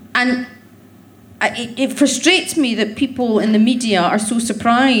 And it frustrates me that people in the media are so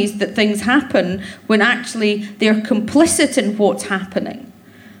surprised that things happen when actually they're complicit in what's happening.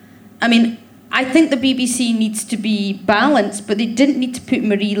 I mean, I think the BBC needs to be balanced, but they didn't need to put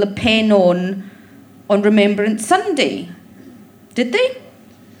Marie Le Pen on Remembrance Sunday, did they?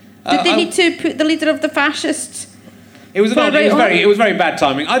 Did they need to put the leader of the fascists? It was very bad timing. It was very bad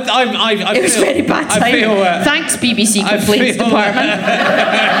timing. Thanks, BBC Complaints Department.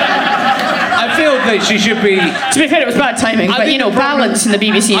 I feel that she should be... To be fair, it was bad timing, but, balance in the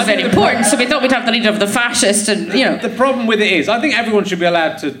BBC is very important, so we thought we'd have the leader of the fascists and, The problem with it is, I think everyone should be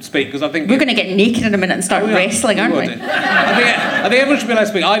allowed to speak, because I think... We're going to get naked in a minute and start wrestling, aren't we? I think everyone should be allowed to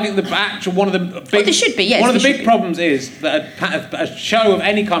speak. I think one of the big... they should be, yes. One of the big problems is that a show of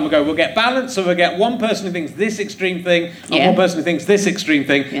any kind will go, we'll get balance, so we'll get one person who thinks this extreme thing, and one person who thinks this extreme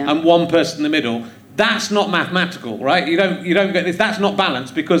thing, and one person in the middle. That's not mathematical, right? You don't get this. That's not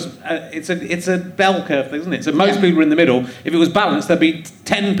balanced because it's a bell curve, isn't it? So most people are in the middle. If it was balanced, there'd be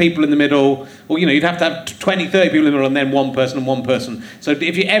 10 people in the middle, or you'd have to have 20, 30 people in the middle, and then one person and one person. So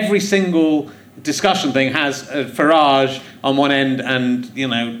if every single discussion thing has Farage on one end and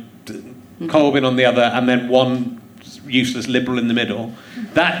Corbyn on the other, and then one useless liberal in the middle,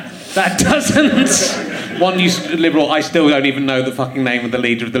 that doesn't. One useless liberal. I still don't even know the fucking name of the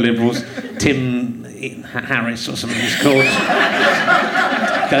leader of the Liberals, Tim Harris or something he's called.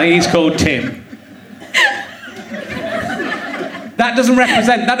 I think he's called Tim. That doesn't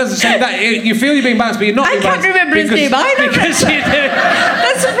represent. That doesn't say that. You feel you're being balanced, but you're not. I can't remember his name either. Because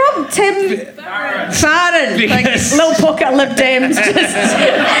that's from Tim Farron, like little pocket Lib Dems,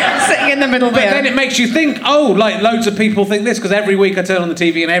 just sitting in the middle there. But then it makes you think. Oh, like loads of people think this because every week I turn on the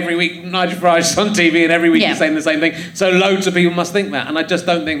TV and every week Nigel Farage's on TV and every week he's saying the same thing. So loads of people must think that, and I just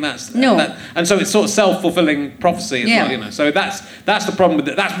don't think that's no. And so it's sort of self-fulfilling prophecy as well. So that's the problem with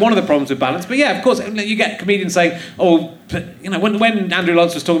it. That's one of the problems with balance. But yeah, of course, you get comedians saying, oh. When Andrew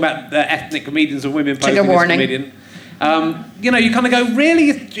Lawrence was talking about ethnic comedians and women posing as comedian, you kind of go,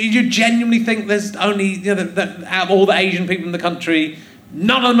 really? You genuinely think there's only, that out of all the Asian people in the country,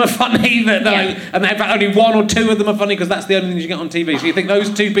 none of them are funny, and in fact only one or two of them are funny because that's the only things you get on TV. So you think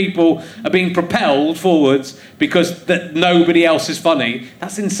those two people are being propelled forwards because that nobody else is funny?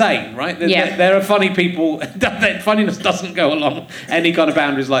 That's insane, right? There are funny people. Funniness doesn't go along any kind of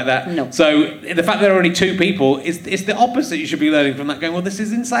boundaries like that. No. So the fact there are only two people is the opposite. You should be learning from that. Going, well, this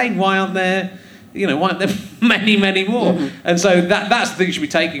is insane. Why aren't there? Why aren't there many, many more? Mm-hmm. And so that's the thing you should be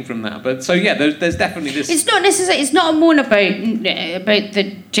taking from that. But so there's definitely this. It's not necessarily. It's not a moan about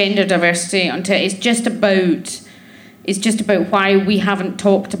the gender diversity until it's just about why we haven't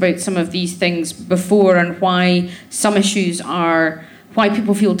talked about some of these things before and why some issues are why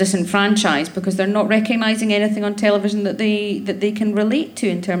people feel disenfranchised because they're not recognising anything on television that they can relate to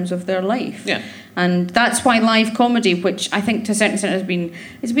in terms of their life. Yeah. And that's why live comedy, which I think to a certain extent has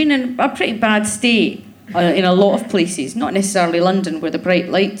been in a pretty bad state in a lot of places, not necessarily London where the bright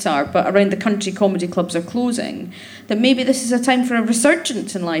lights are, but around the country comedy clubs are closing, that maybe this is a time for a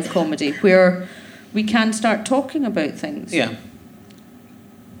resurgence in live comedy where we can start talking about things. Yeah.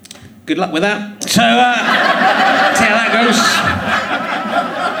 Good luck with that. So, see how that goes.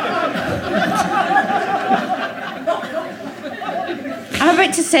 I'm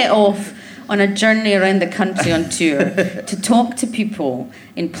about to set off on a journey around the country on tour to talk to people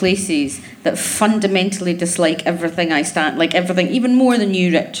in places that fundamentally dislike everything I stand, like everything, even more than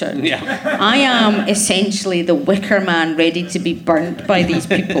you, Richard. Yeah. I am essentially the wicker man ready to be burnt by these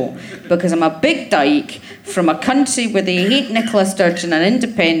people because I'm a big dyke from a country where they hate Nicola Sturgeon and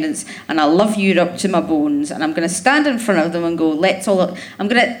independence, and I love Europe to my bones, and I'm going to stand in front of them and go, I'm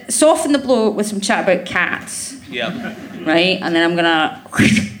going to soften the blow with some chat about cats. Yeah. Right? And then I'm going to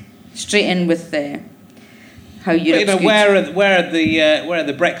straight in with how Europe's good. Where are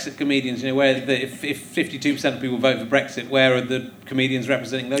the Brexit comedians? If 52% of people vote for Brexit, where are the comedians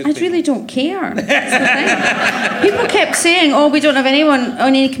representing those people? I really don't care. That's the thing. People kept saying, "Oh, we don't have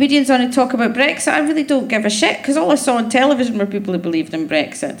any comedians on to talk about Brexit." I really don't give a shit, because all I saw on television were people who believed in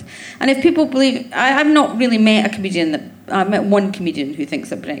Brexit. And if people believe, I've not really met a comedian I met one comedian who thinks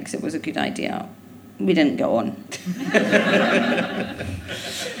that Brexit was a good idea. We didn't go on.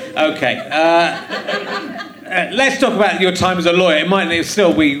 Okay. Let's talk about your time as a lawyer. It might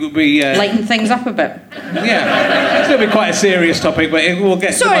still be lighten things up a bit. Yeah, it'll still be quite a serious topic, but we'll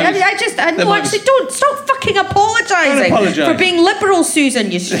get. Sorry, actually, don't stop fucking apologising for being liberal,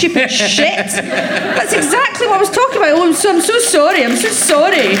 Susan. You stupid shit. That's exactly what I was talking about. Oh, I'm so sorry. I'm so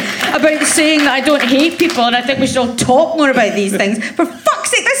sorry about saying that I don't hate people, and I think we should all talk more about these things. For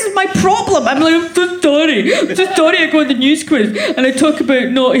fuck's sake, this is my problem. I'm so sorry. I'm so sorry. I go on the news quiz and I talk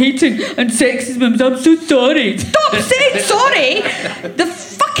about not hating and sexism. I'm so sorry. Stop saying sorry. The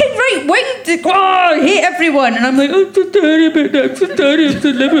fucking right wing, I hate everyone, and I'm like, I'm so sorry about that. I'm so sorry. I'm so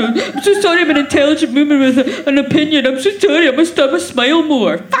liberal. I'm so sorry. I'm an intelligent woman with an opinion. I'm so sorry. I must smile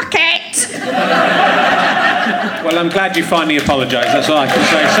more. Fuck it. Well, I'm glad you finally apologised. That's all I can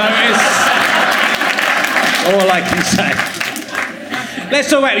say. So it's all I can say. Let's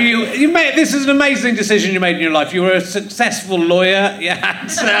talk about you. This is an amazing decision you made in your life. You were a successful lawyer. You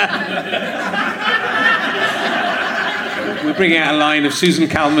had. We're bringing out a line of Susan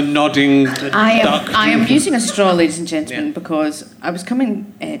Calman nodding. I am using a straw, ladies and gentlemen, because I was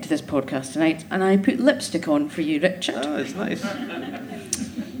coming to this podcast tonight and I put lipstick on for you, Richard. Oh, it's nice.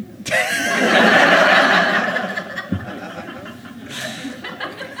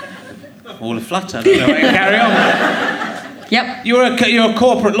 All a flutter. I don't know. Carry on. Yep. You're a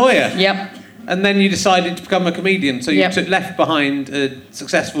corporate lawyer. Yep. And then you decided to become a comedian, so you left behind a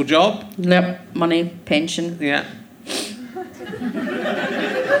successful job. Yep. Money, pension. Yeah.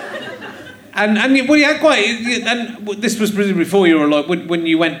 And you had quite. And this was presumably before you were a lawyer. When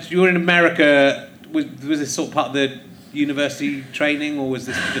you were in America. Was this sort of part of the university training, or was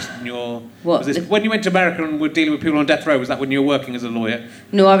this just in your? When you went to America and were dealing with people on death row? Was that when you were working as a lawyer?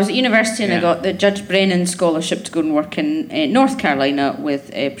 No, I was at university and I got the Judge Brennan scholarship to go and work in North Carolina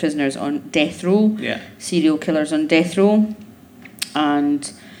with prisoners on death row, serial killers on death row,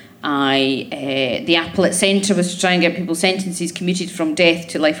 and the Appellate Centre was to try and get people's sentences commuted from death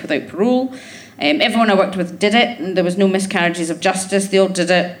to life without parole. Everyone I worked with did it, and there was no miscarriages of justice. They all did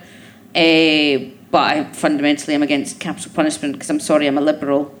it. But I fundamentally am against capital punishment because I'm sorry, I'm a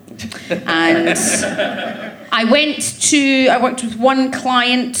liberal. And I worked with one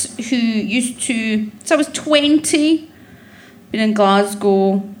client who used to, so I was 20, been in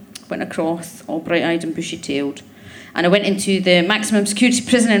Glasgow, went across, all bright-eyed and bushy-tailed. And I went into the maximum security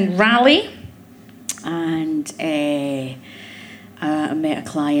prison in Raleigh, and I met a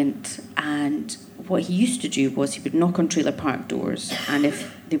client, and what he used to do was he would knock on trailer park doors, and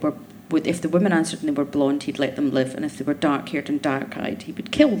if the women answered and they were blonde, he'd let them live, and if they were dark-haired and dark-eyed, he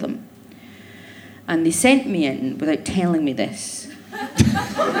would kill them. And they sent me in without telling me this.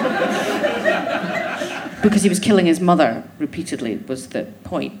 Because he was killing his mother repeatedly, was the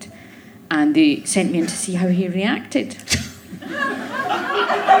point. And they sent me in to see how he reacted.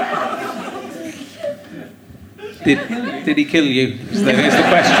 Did he kill you? Is the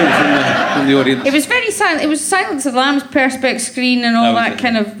question from the audience. It was very silent. It was Silence of the Lambs, Perspex screen and all that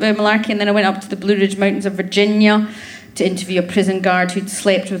kind of malarkey. And then I went up to the Blue Ridge Mountains of Virginia to interview a prison guard who'd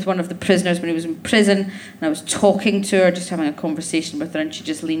slept with one of the prisoners when he was in prison. And I was talking to her, just having a conversation with her, and she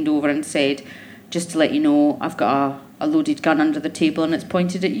just leaned over and said, "Just to let you know, I've got a loaded gun under the table and it's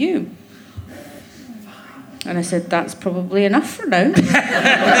pointed at you." And I said, "That's probably enough for now."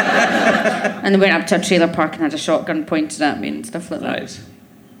 And they went up to a trailer park and had a shotgun pointed at me and stuff like that. Right.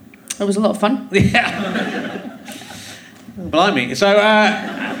 It was a lot of fun. Yeah. Blimey. So,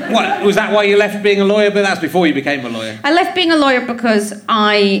 what was that? Why you left being a lawyer? But that's before you became a lawyer. I left being a lawyer because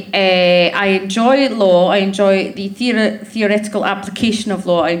I enjoy law. I enjoy the theoretical application of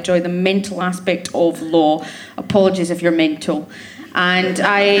law. I enjoy the mental aspect of law. Apologies if you're mental. And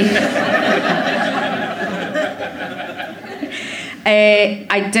I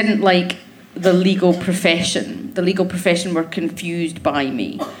didn't like the legal profession. The legal profession were confused by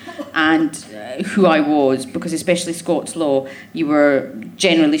me and who I was, because especially Scots law, you were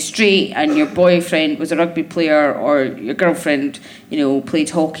generally straight and your boyfriend was a rugby player or your girlfriend,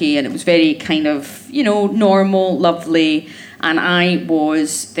 played hockey, and it was very kind of, normal, lovely. And I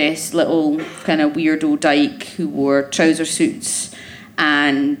was this little kind of weirdo dyke who wore trouser suits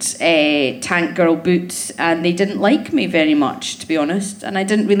and tank girl boots, and they didn't like me very much, to be honest, and I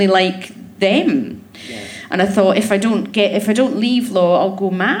didn't really like them. Yeah. And I thought, if I don't leave law, I'll go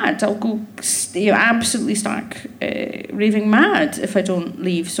mad. I'll go absolutely stark raving mad if I don't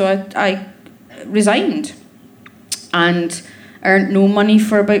leave. So I resigned and earned no money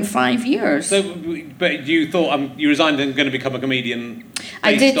for about 5 years. So, but you thought you resigned and going to become a comedian?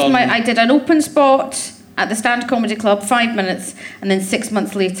 I did an open spot at the Stand Comedy Club, 5 minutes, and then 6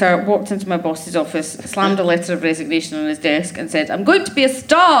 months later walked into my boss's office, slammed a letter of resignation on his desk and said, I'm going to be a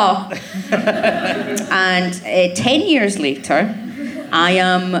star. And 10 years later, I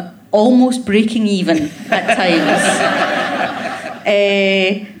am almost breaking even at times.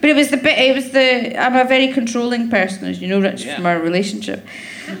 But I'm a very controlling person, as you know, Rich, from our relationship.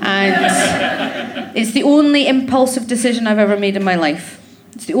 And it's the only impulsive decision I've ever made in my life.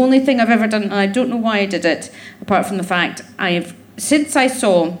 It's the only thing I've ever done, and I don't know why I did it, apart from the fact since I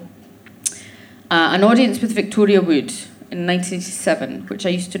saw an audience with Victoria Wood in 1987, which I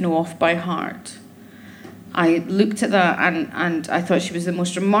used to know off by heart, I looked at that and I thought she was the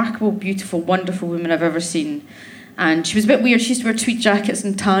most remarkable, beautiful, wonderful woman I've ever seen. And she was a bit weird. She used to wear tweed jackets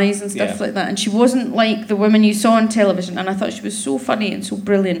and ties and stuff like that. And she wasn't like the women you saw on television. And I thought she was so funny and so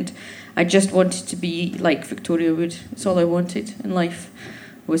brilliant. I just wanted to be like Victoria Wood. That's all I wanted in life.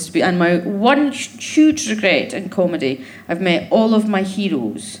 Was to be. And my one huge regret in comedy, I've met all of my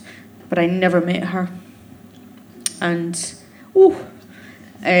heroes, but I never met her. And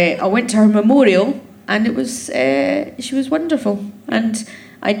I went to her memorial, and it was she was wonderful. And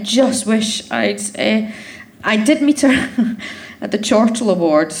I just wish I did meet her at the Chortle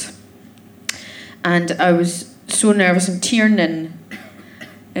Awards, and I was so nervous, and Tiernan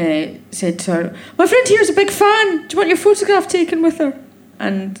said to her, my friend here's a big fan, do you want your photograph taken with her?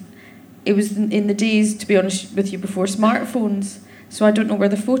 And it was in the days, to be honest with you, before smartphones, so I don't know where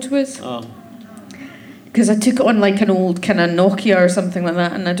the photo is. Because I took it on like an old kind of Nokia or something like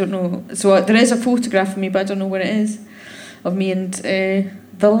that, and I don't know. So there is a photograph of me, but I don't know where it is, of me and the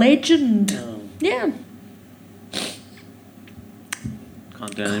legend. Yeah.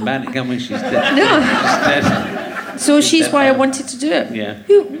 Can't do anything about it, can we? She's dead. No. She's dead. So she's why I wanted to do it. Yeah.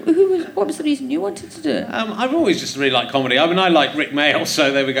 What was the reason you wanted to do it? I've always just really liked comedy. I mean, I like Rick Mail,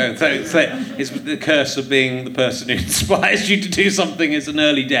 so there we go. So it's the curse of being the person who inspires you to do something is an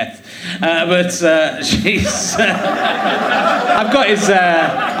early death. But she's. I've got his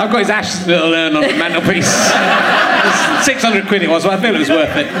ashes little urn on the mantelpiece. 600 quid it was, but I feel it was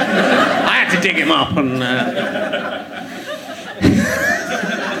worth it. I had to dig him up and.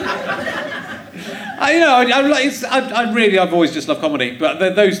 I've always just loved comedy, but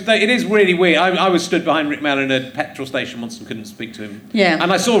it is really weird. I was stood behind Rick Mail in a petrol station once and couldn't speak to him. Yeah.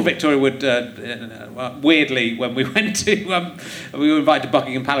 And I saw Victoria Wood weirdly when we went to we were invited to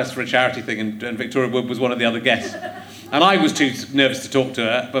Buckingham Palace for a charity thing, and Victoria Wood was one of the other guests. And I was too nervous to talk to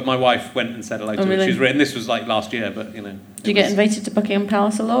her, but my wife went and said hello to her. Really? She was written. This was like last year, but you know. Do you get invited to Buckingham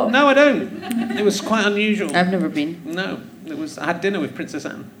Palace a lot? No, I don't. It was quite unusual. I've never been. No, I had dinner with Princess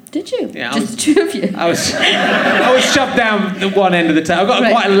Anne. Did you? Yeah, just the two of you. I was shoved down the one end of the table. I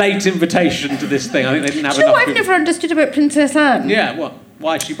got quite a late invitation to this thing. I think they didn't have enough. I've never understood about Princess Anne. Yeah, what?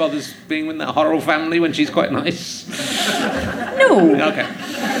 Why she bothers being with that horrible family when she's quite nice? No. Okay.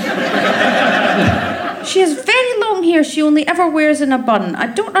 She has very long hair she only ever wears in a bun. I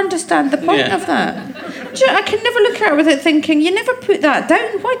don't understand the point of that. I can never look at her without thinking, you never put that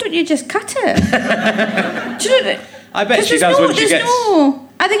down, why don't you just cut it? Do you know, I bet she does when she gets...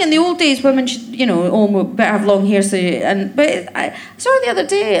 I think in the old days women should, better have long hair. But I saw her the other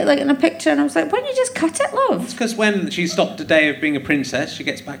day, like in a picture, and I was like, why don't you just cut it, love? It's because when she stopped a day of being a princess, she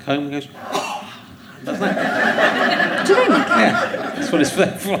gets back home and goes... Doesn't it? Do you think? Yeah, that's what it's for.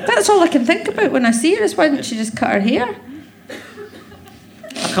 That's all I can think about when I see her, is why didn't she just cut her hair?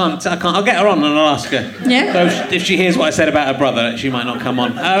 I can't. I'll get her on and I'll ask her. Yeah? So if she hears what I said about her brother, she might not come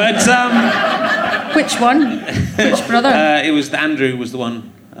on. Which one? Which brother? It was Andrew was the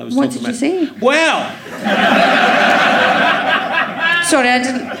one I was what talking did about. you say? Well... Sorry, I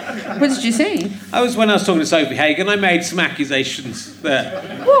didn't... What did you say? When I was talking to Sophie Hagen, I made some accusations there.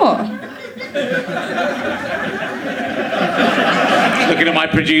 What? Looking at my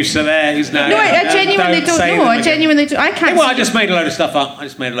producer there, who's now... No, I genuinely don't know. I genuinely don't. I can't... Well, I just made a load of stuff up.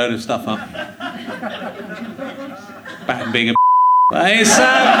 Back and being a... It's,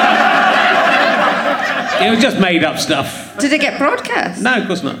 it was just made up stuff. Did it get broadcast? No, of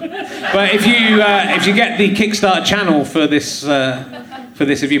course not. But if you get the Kickstarter channel for this,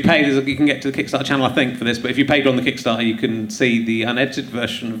 if you pay, you can get to the Kickstarter channel, I think, for this. But if you paid on the Kickstarter, you can see the unedited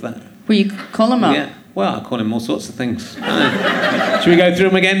version of that. Will you call him up? Yeah. Well, I call him all sorts of things. Should we go through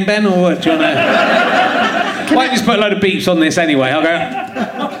them again, Ben, or what? Do you want to? Why don't you just put a load of beeps on this anyway? I'll go.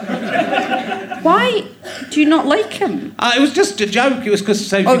 Why? Do you not like him? It was just a joke. It was because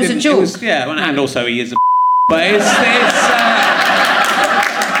Sophie it was a didn't... joke? It was, yeah, and also he is a but it's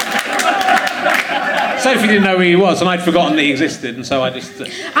Sophie didn't know who he was, and I'd forgotten that he existed, and so I just...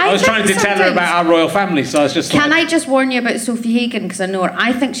 I was trying to tell her about our royal family, so I was just... Can I just warn you about Sophie Hagen, because I know her.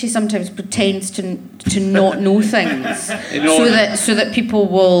 I think she sometimes pretends to not know things, so that people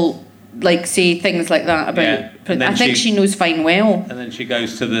will say things like that about... Yeah. I think she knows fine well. And then she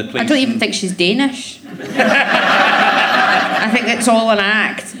goes to the police. I don't even think she's Danish. I think it's all an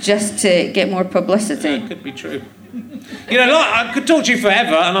act just to get more publicity. It could be true. I could talk to you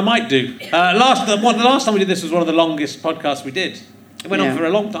forever, and I might do. The last time we did this was one of the longest podcasts we did. It went on for a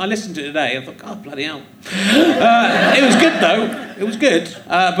long time. I listened to it today. I thought, God, bloody hell. It was good, though. It was good,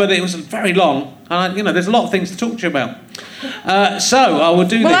 but it was very long. And, there's a lot of things to talk to you about. So I will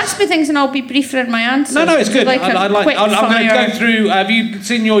do this. Well, ask me things and I'll be briefer in my answers. No, it's good. I'm going to go through... Have you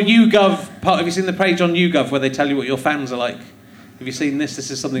seen your YouGov part? Have you seen the page on YouGov where they tell you what your fans are like? Have you seen this?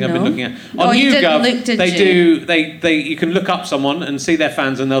 This is something I've been looking at. On YouGov, you can look up someone and see their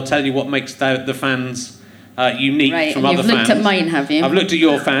fans, and they'll tell you what makes the fans unique from other fans. You've looked at mine, have you? I've looked at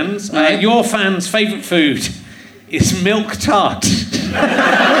your fans. Your fans' favourite food is milk tart.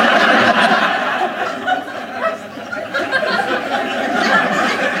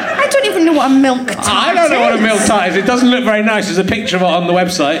 I don't even know what a milk tart is. I don't know what a milk tart is. It doesn't look very nice. There's a picture of it on the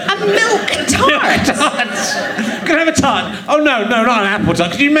website. A milk tart? Can I have a tart? Oh, no, not an apple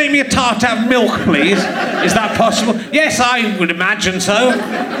tart. Could you make me a tart out of milk, please? Is that possible? Yes, I would imagine so.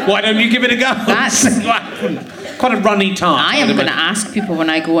 Why don't you give it a go? That's... Quite a runny tart. I am going to ask people when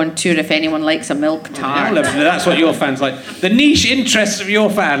I go on tour if anyone likes a milk tart. That's what your fans like. The niche interest of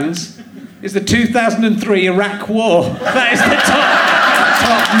your fans is the 2003 Iraq War. That is the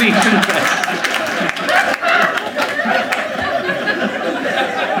top niche interest.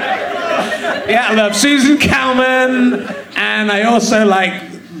 Yeah, I love Susan Calman, and I also like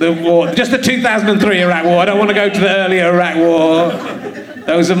the war, just the 2003 Iraq War. I don't want to go to the earlier Iraq War.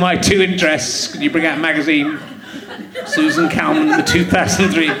 Those are my two interests. Can you bring out a magazine? Susan Calman, the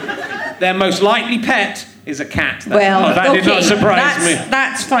 2003. Their most likely pet is a cat. That did not surprise me.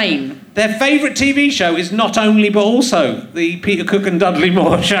 That's fine. Their favourite TV show is Not Only But Also, the Peter Cook and Dudley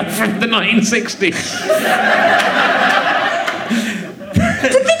Moore show from the 1960s.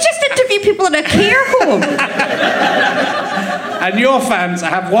 Did they just interview people in a care home? And your fans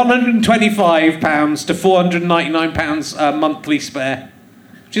have £125 to £499 monthly spare,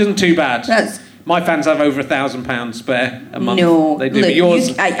 which isn't too bad. My fans have over £1,000 spare a month. No, they do. Look, yours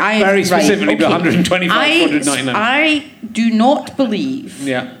very specifically, right, okay. 125, 499. I do not believe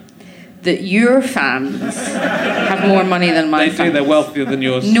that your fans have more money than my fans. They do. They're wealthier than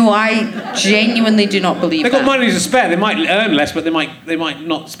yours. No, I genuinely do not believe that. They've got money to spare. They might earn less, but they might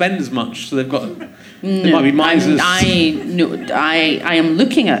not spend as much. So they've got. They might be misers. I am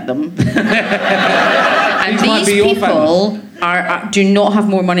looking at them, and these people do not have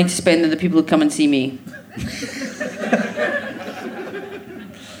more money to spend than the people who come and see me.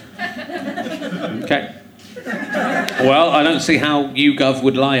 Okay. Well, I don't see how YouGov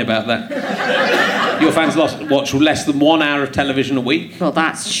would lie about that. Your fans watch less than 1 hour of television a week. Well,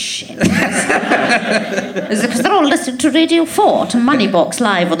 that's shit. Is it because they're all listening to Radio 4, to Moneybox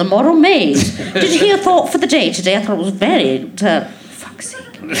Live or The Moral Maid? Did you hear Thought for the Day today? I thought it was very... fuck's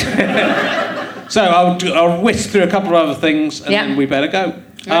sake. So I'll whisk through a couple of other things, and then we better go.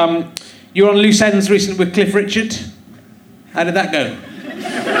 You were on Loose Ends recently with Cliff Richard. How did that go?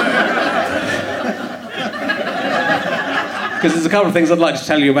 Because there's a couple of things I'd like to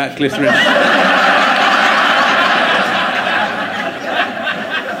tell you about Cliff Richard.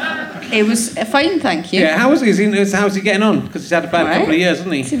 It was fine, thank you. Yeah, how's he getting on? Because he's had a bad couple of years,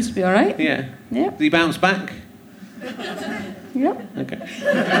 hasn't he? Seems to be all right. Yeah. Did he bounce back? Yeah. Okay.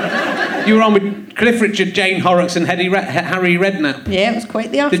 You were on with Cliff Richard, Jane Horrocks, and Harry Redknapp. Yeah, it was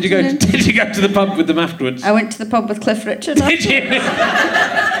quite the afternoon. Did you go to the pub with them afterwards? I went to the pub with Cliff Richard. Did you?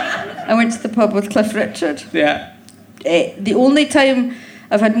 I went to the pub with Cliff Richard. Yeah. The only time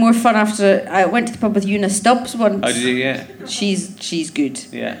I've had more fun after I went to the pub with Una Stubbs once. Oh, did you? Yeah. She's good.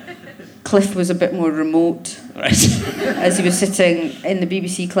 Yeah. Cliff was a bit more remote. Right. As he was sitting in the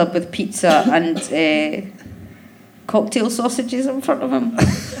BBC club with pizza and cocktail sausages in front of him.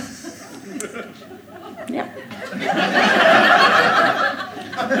 Yeah.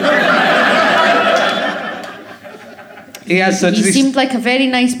 He seemed like a very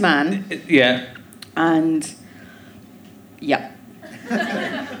nice man. Yeah. And yeah.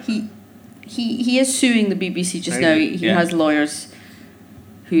 He is suing the BBC just now. He has lawyers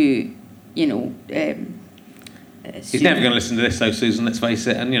who, he's never going to listen to this, though, Susan. Let's face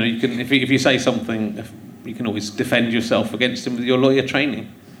it. And you can, if you say something you can always defend yourself against him with your lawyer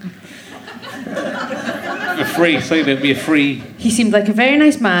training. For free, so it'd be a free... He seemed like a very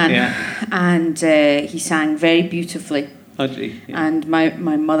nice man. Yeah. And he sang very beautifully. Oh, gee. Yeah. And my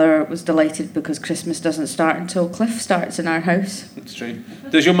mother was delighted because Christmas doesn't start until Cliff starts in our house. That's true.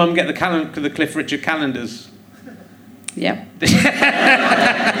 Does your mum get the Cliff Richard calendars? Yeah.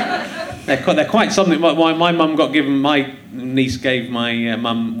 They're quite something. My mum got given... My niece gave my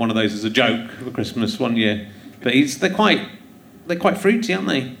mum one of those as a joke for Christmas one year. But they're quite fruity, aren't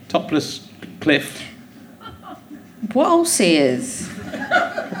they? Topless Cliff. What I'll say is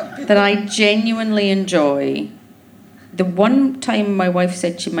that I genuinely enjoy... The one time my wife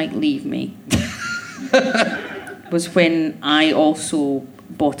said she might leave me was when I also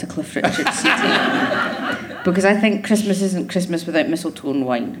bought a Cliff Richard CD. Because I think Christmas isn't Christmas without mistletoe and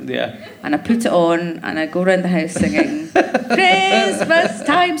wine. Yeah. And I put it on and I go around the house singing, Christmas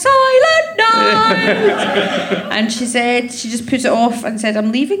time, silent night. And she just put it off and said,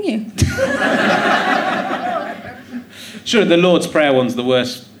 I'm leaving you. Sure, the Lord's Prayer one's the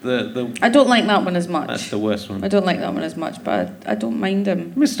worst. I don't like that one as much. That's the worst one. I don't like that one as much, but I don't mind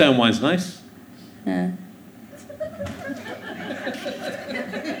him. Miss Stonewine's nice. Yeah.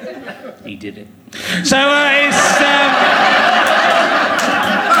 He did it. So it's...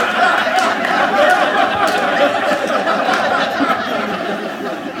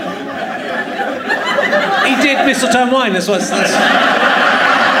 He did mistletoe and wine. That's.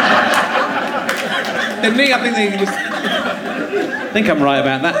 Didn't he? I think I'm right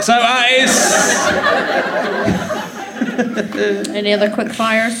about that. So it's... Any other quick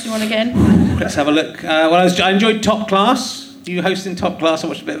fires you want to get in? Let's have a look. I enjoyed Top Class. You hosting Top Class? I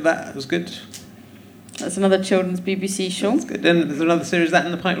watched a bit of that. It was good. That's another children's BBC show. That's good. And there's another series of that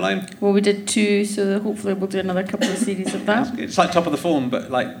in the pipeline. Well, we did 2, so hopefully we'll do another couple of series of that. That's good. It's like Top of the Form, but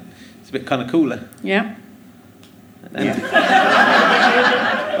like it's a bit kind of cooler. Yeah.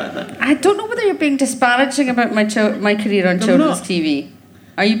 I don't know whether you're being disparaging about my career on children's TV.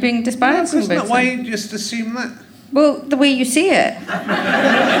 Are you being disparaging about it? Why you just assume that? Well, the way you say it.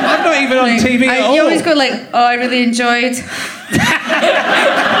 I'm not even on TV at all. You always go like, oh, I really enjoyed.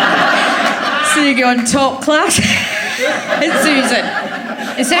 So you go on Top Class. It's Susan.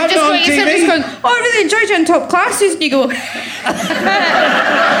 Instead of just going, oh, I really enjoyed you on Top Class, Susan, you go...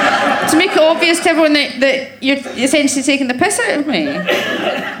 to make it obvious to everyone that you're essentially taking the piss out of me. Do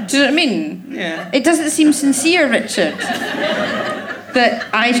you know what I mean? Yeah. It doesn't seem sincere, Richard, that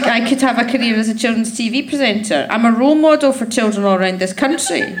I could have a career as a children's TV presenter. I'm a role model for children all around this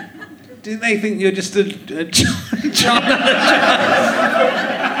country. Do they think you're just a child?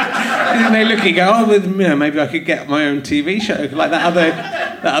 And they look and go, oh, well, maybe I could get my own TV show like that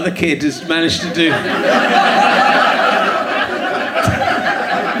other kid has managed to do.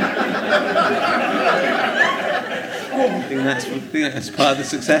 I think that's part of the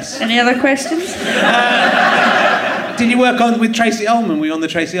success. Any other questions? Did you work with Tracy Ullman? Were you on the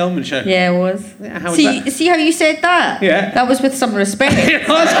Tracy Ullman show? Yeah, I was. Yeah, how was that? See how you said that? Yeah. That was with some respect. It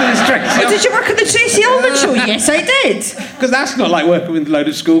was because it's Tracy. Oh, did you work on the Tracy Ullman show? Yes, I did. Because that's not like working with a load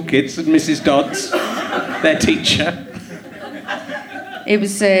of school kids and Mrs. Dodds, their teacher. It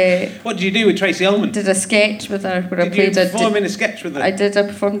was... What did you do with Tracy Ullman? Did a sketch with her where Did you perform in a sketch with her? I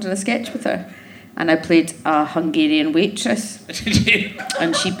performed in a sketch with her. And I played a Hungarian waitress. Did you?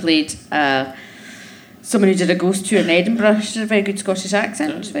 And she played someone who did a ghost tour in Edinburgh. She did a very good Scottish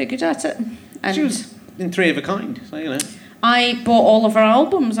accent. She was very good at it. And she was in Three of a Kind, so you know. I bought all of her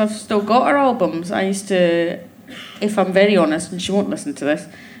albums. I've still got her albums. I used to, if I'm very honest, and she won't listen to this,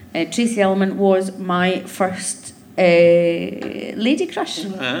 Tracy Ullman was my first lady crush.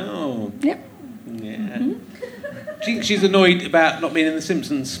 Oh. Yep. Yeah. Mm-hmm. Do you think she's annoyed about not being in The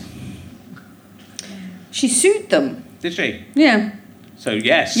Simpsons? She sued them. Did she? Yeah. So,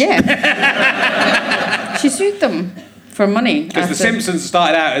 yes. Yeah. She sued them for money. Because The Simpsons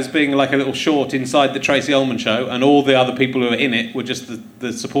started out as being like a little short inside the Tracy Ullman show, and all the other people who were in it were just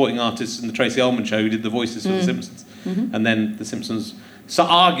the supporting artists in the Tracy Ullman show who did the voices for The Simpsons. Mm-hmm. And then The Simpsons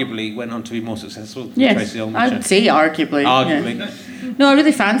arguably went on to be more successful than the Tracy Ullman show. I'd say arguably. Arguably. Yeah. No, I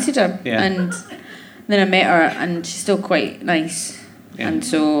really fancied her. Yeah. And then I met her, and she's still quite nice. Yeah. And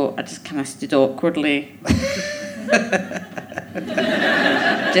so I just kind of stood awkwardly.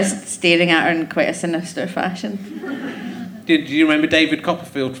 Just staring at her in quite a sinister fashion. Do you remember David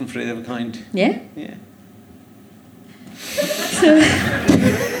Copperfield from Three of a Kind? Yeah? Yeah. So,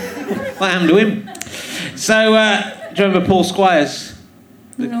 What happened to him? So, do you remember Paul Squires?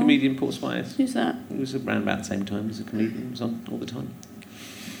 The comedian Paul Squires? Who's that? He was around about the same time as a comedian. He was on all the time.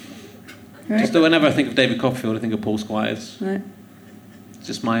 Right. Just whenever I think of David Copperfield, I think of Paul Squires. Right.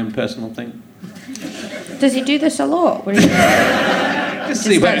 just my own personal thing. Does he do this a lot? Where he Just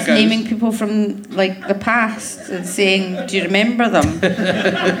see where it goes. naming people from like the past and saying, "Do you remember them?"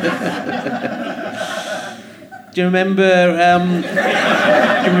 Do you remember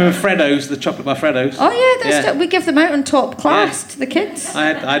Freddo's, the chocolate bar Freddo's? Oh yeah, we give them out in top class to the kids. I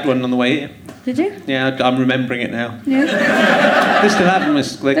had one on the way here. Did you? Yeah, I'm remembering it now. Yeah. They still have them.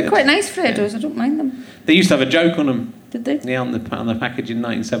 They're quite nice Freddo's. I don't mind them. They used to have a joke on them. Did they? Yeah, on the package in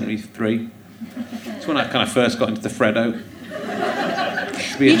 1973. That's when I kind of first got into the Freddo.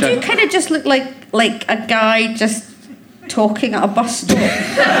 You do kind of just look like a guy just talking at a bus stop. Do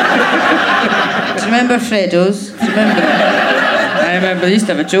you remember Freddo's? Do you remember them? I remember they used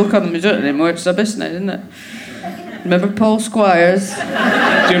to have a joke on them. We don't anymore. It's rubbish now, isn't it? Remember Paul Squires? Do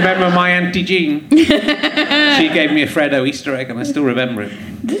you remember my Auntie Jean? She gave me a Freddo Easter egg and I still remember it.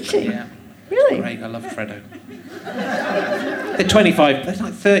 Did she? Yeah. Really? Great, I love Freddo. They're 25, that's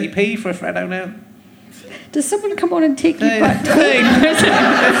like 30p for a Freddo now. Does someone come on and take you back?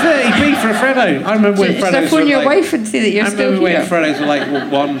 30p for a Freddo. I remember when Freddos were Should I phone your like, wife and say that you're still here? I remember when Freddos were like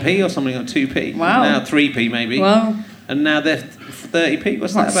 1p or something, or 2p. Wow. Now 3p maybe. Wow. And now they're 30p.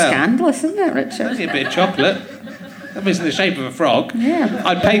 What's that That's about? scandalous, isn't it, Richard? Only a bit of chocolate. That was in the shape of a frog. Yeah.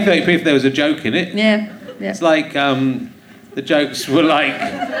 I'd pay 30p if there was a joke in it. Yeah. It's like the jokes were like,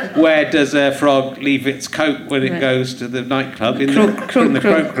 where does a frog leave its coat when it goes to the nightclub? In the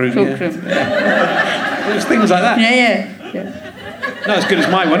croak room. Yeah. It was things like that. Yeah. Not as good as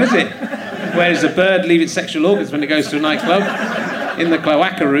my one, is it? Where does a bird leave its sexual organs when it goes to a nightclub? In the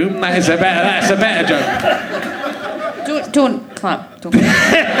cloaca room. That's a better joke. Don't clap. Don't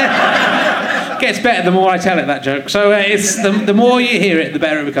clap. Gets better the more I tell it, that joke. So it's the more you hear it, the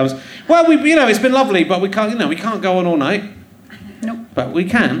better it becomes. Well, it's been lovely, but we can't go on all night. Nope. But we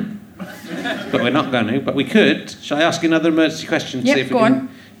can. But we're not going to. But we could. Shall I ask you another emergency question? Yep, See if we go can on.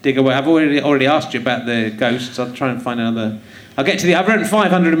 dig away. I've already asked you about the ghosts. I'll try and find another. I've written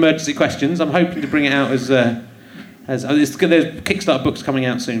 500 emergency questions. I'm hoping to bring it out as there's Kickstarter books coming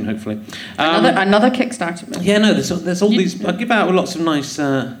out soon, hopefully. Another Kickstarter book. Yeah, no. There's all these. I give out lots of nice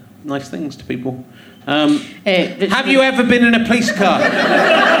things to people. Have you ever been in a police car?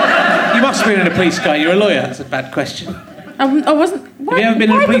 You must have been in a police car. You're a lawyer. That's a bad question. I wasn't. Why, have you ever been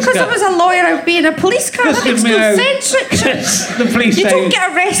in a police car? Because I was a lawyer, I'd be in a police car. That makes no sense, Richard. The police You don't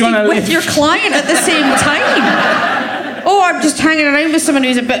get arrested with your client at the same time. Oh, I'm just hanging around with someone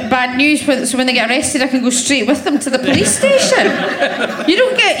who's a bit bad news, so when they get arrested, I can go straight with them to the police station. You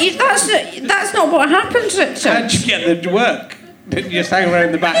don't get. That's not what happens, Richard. How'd you get the work? Didn't you just hang around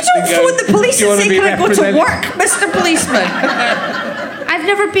in the back? You don't phone the police and say, "Can I go to work, Mr. Policeman?" I've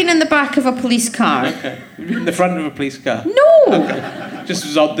never been in the back of a police car. Okay. You've been in the front of a police car? No. Okay. Just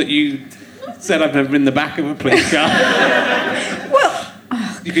was odd that you said I've never been in the back of a police car. Well,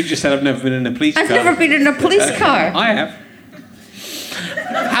 you could just say I've never been in a police car. I've never been in a police car. I have.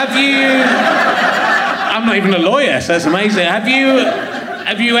 Have you... I'm not even a lawyer, so that's amazing. Have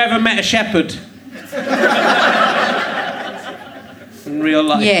you ever met a shepherd? In real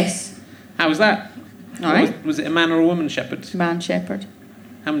life? Yes. How was that? All right. Was it a man or a woman shepherd? Man shepherd.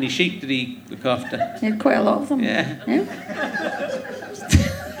 How many sheep did he look after? He had quite a lot of them. Yeah.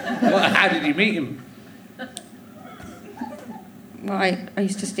 How did you meet him? Well, I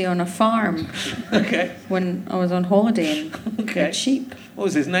used to stay on a farm. Okay. When I was on holiday and had sheep. What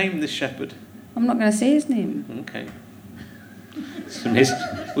was his name, this shepherd? I'm not going to say his name. Okay.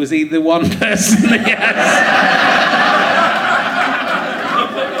 Was he the one person that has...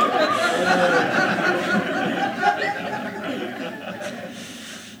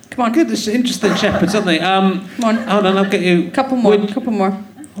 Come on. Good, there's interesting shepherds, aren't they? Come on. Hold on, I'll get you... Couple more.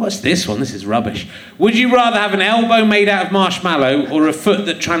 What's this one? This is rubbish. Would you rather have an elbow made out of marshmallow or a foot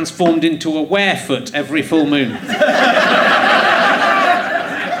that transformed into a werefoot every full moon?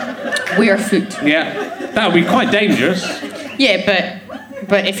 Werefoot. Yeah. That would be quite dangerous. Yeah,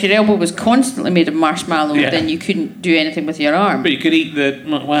 but if your elbow was constantly made of marshmallow, then you couldn't do anything with your arm. But you could eat the...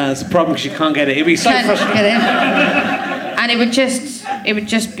 Well, that's a problem because you can't get it. It'd be so frustrating. Get it. And it would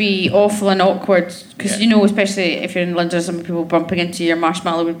just be awful and awkward because especially if you're in London, some people bumping into your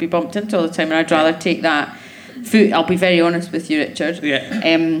marshmallow would be bumped into all the time, and I'd rather take that foot. I'll be very honest with you, Richard.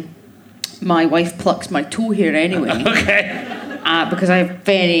 Yeah. My wife plucks my toe hair anyway. Okay. Because I have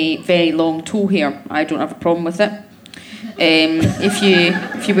very, very long toe hair. I don't have a problem with it. If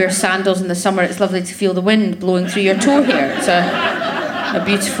you wear sandals in the summer, it's lovely to feel the wind blowing through your toe hair. It's a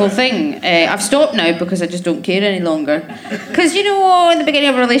beautiful thing. I've stopped now because I just don't care any longer. Because, in the beginning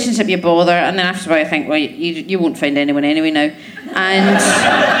of a relationship you bother, and then after a while I think, well, you won't find anyone anyway now. And,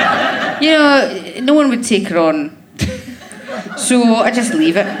 no one would take her on. So I just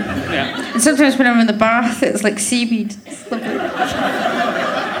leave it. Yeah. And sometimes when I'm in the bath, it's like seaweed. It's lovely.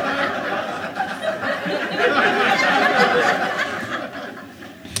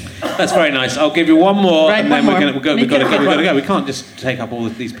 That's very nice. I'll give you one more, Right, and then one we've more. got to Make it a quick go. one. We can't just take up all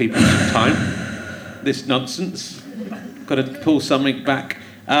of these people's time. This nonsense. Got to pull something back.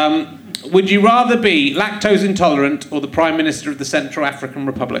 Would you rather be lactose intolerant or the Prime Minister of the Central African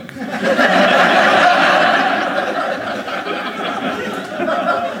Republic?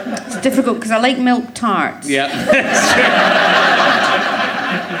 It's difficult because I like milk tarts. Yeah, that's true.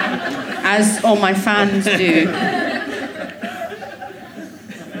 As all my fans do.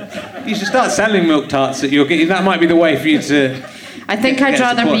 You should start selling milk tarts that you're getting. That might be the way for you to. I think get I'd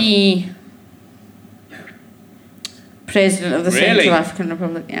rather support. be President of the Really? Central African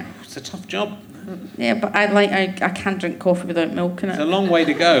Republic, yeah. It's a tough job. Yeah, but I can't drink coffee without milk in It's a it. long way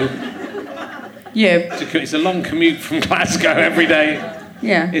to go. Yeah, It's a long commute from Glasgow every day.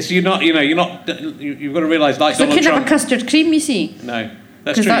 yeah. It's you've got to realise, like So I Donald couldn't have Trump. a custard cream, you see, No, that's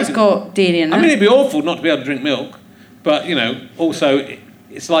because true. that's got dairy in it. I mean, it'd be awful not to be able to drink milk, but also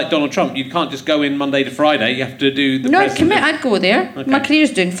it's like Donald Trump. You can't just go in Monday to Friday. You have to do the. No, I'd president. commit. I'd go there. Okay. My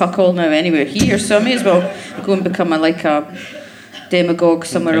career's doing fuck all now anyway here, so I may as well go and become a demagogue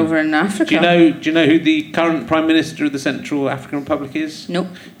somewhere over in Africa. Do you know who the current Prime Minister of the Central African Republic is? Nope.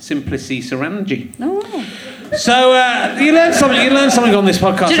 Simplici Sarangi. No. So you learned something. You learned something on this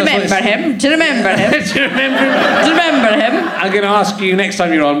podcast. Do you That's what remember him? Do you remember him? Do you remember him? Do you remember him? I'm going to ask you next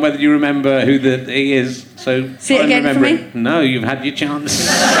time you're on whether you remember who he is. So Say it try and again for remember me. it. No, you've had your chance.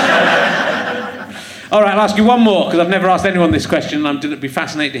 All right, I'll ask you one more because I've never asked anyone this question. And I'd be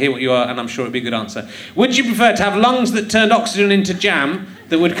fascinated to hear what you are, and I'm sure it'd be a good answer. Would you prefer to have lungs that turned oxygen into jam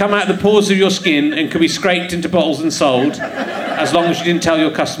that would come out the pores of your skin and could be scraped into bottles and sold, as long as you didn't tell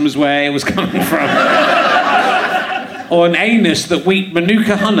your customers where it was coming from? Or an anus that wheat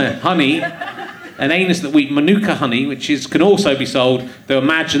manuka honey, an anus that wheat manuka honey, which can also be sold. Though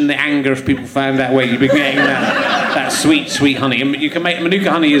imagine the anger if people found out where you'd be getting that sweet, sweet honey. And you can make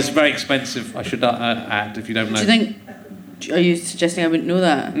manuka honey is very expensive. I should add, if you don't know. Do you think? Are you suggesting I wouldn't know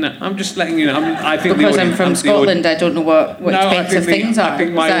that? No, I'm just letting you know. I think Because I'm from Scotland, I don't know what expensive things are. I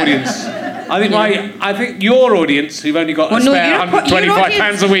think my Is that- audience. I think your audience, who've only got a spare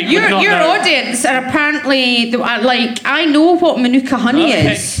 £125 a week, would not your know. audience are apparently I know what manuka honey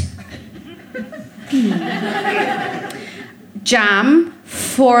Okay. is. Jam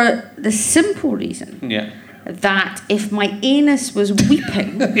for the simple reason Yeah. that if my anus was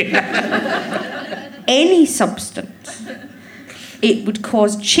weeping any substance, it would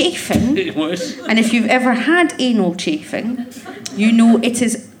cause chafing. It was. And if you've ever had anal chafing, you know it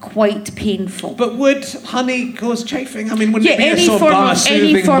is quite painful. But would honey cause chafing? I mean, wouldn't Yeah, it be a any sort form of of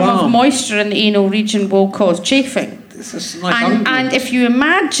soothing balm? moisture in the anal region will cause chafing. It's a nice unguent. And if you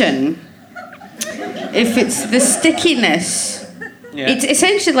imagine, if it's the stickiness, Yeah. it's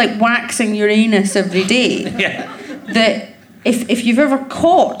essentially like waxing your anus every day. Yeah. That if you've ever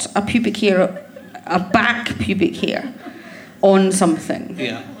caught a pubic hair, a back pubic hair, on something,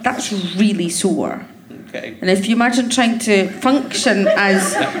 Yeah. that's really sore. Okay. And if you imagine trying to function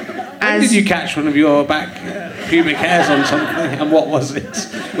as When did you catch one of your back pubic hairs on something? And what was it?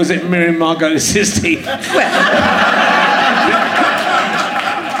 Was it Miriam Margolis's teeth? well,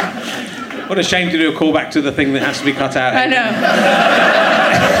 What a shame to do a callback to the thing that has to be cut out. I know.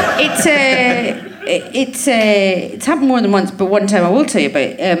 It's happened more than once, but one time I will tell you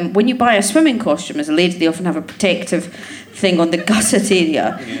about. When you buy a swimming costume as a lady, they often have a protective thing on the gusset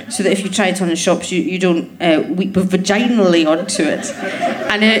area, so that if you try it on in shops, you don't weep vaginally onto it.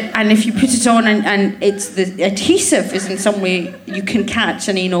 And if you put it on and it's the adhesive is in some way, you can catch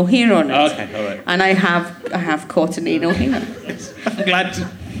an anal hair on it. Okay, all right. And I have caught an anal hair.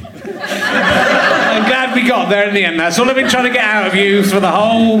 I'm glad we got there in the end. That's all I've been trying to get out of you for the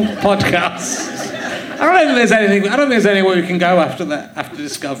whole podcast. I don't think there's anywhere we can go after that, after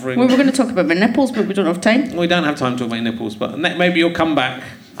discovering. We were going to talk about my nipples, but we don't have time. We don't have time to talk about nipples, but maybe you'll come back.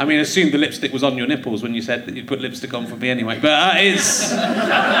 I mean, I assumed the lipstick was on your nipples when you said that you'd put lipstick on for me anyway, but it's...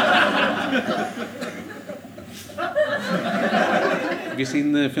 Have you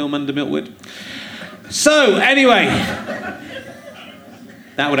seen the film Under Milkwood? So, anyway...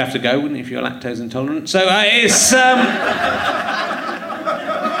 That would have to go, wouldn't it, if you're lactose intolerant? So, it's...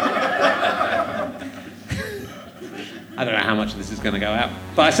 I don't know how much of this is going to go out.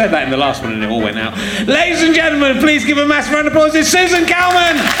 But I said that in the last one and it all went out. Ladies and gentlemen, please give a massive round of applause to Susan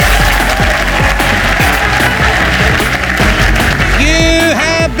Calman! You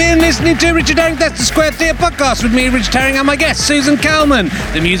have been listening listening to Richard Herring, That's the Square Theatre podcast with me, Richard Herring, and my guest, Susan Calman.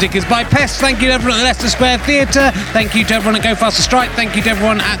 The music is by Pest. Thank you to everyone at the Leicester Square Theatre. Thank you to everyone at Go Faster Stripe. Thank you to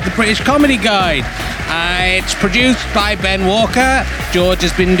everyone at the British Comedy Guide. It's produced by Ben Walker. George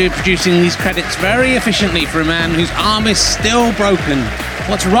has been producing these credits very efficiently for a man whose arm is still broken.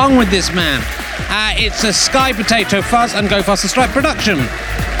 What's wrong with this man? It's a Sky Potato Fuzz and Go Faster Stripe production.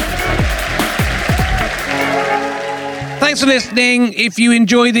 Thanks for listening. If you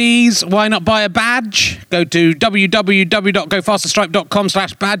enjoy these, why not buy a badge? Go to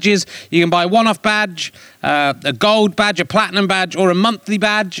www.gofasterstripe.com/badges. You can buy a one-off badge, a gold badge, a platinum badge, or a monthly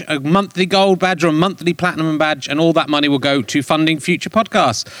gold badge, or a monthly platinum badge, and all that money will go to funding future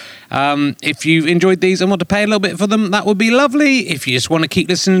podcasts. If you've enjoyed these and want to pay a little bit for them, that would be lovely. If you just want to keep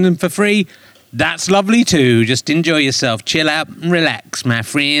listening to them for free, that's lovely too. Just enjoy yourself, chill out and relax, my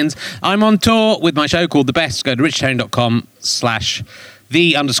friends. I'm on tour with my show called The Best. Go to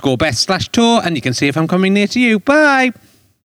richardherring.com/the_best/tour and you can see if I'm coming near to you. Bye.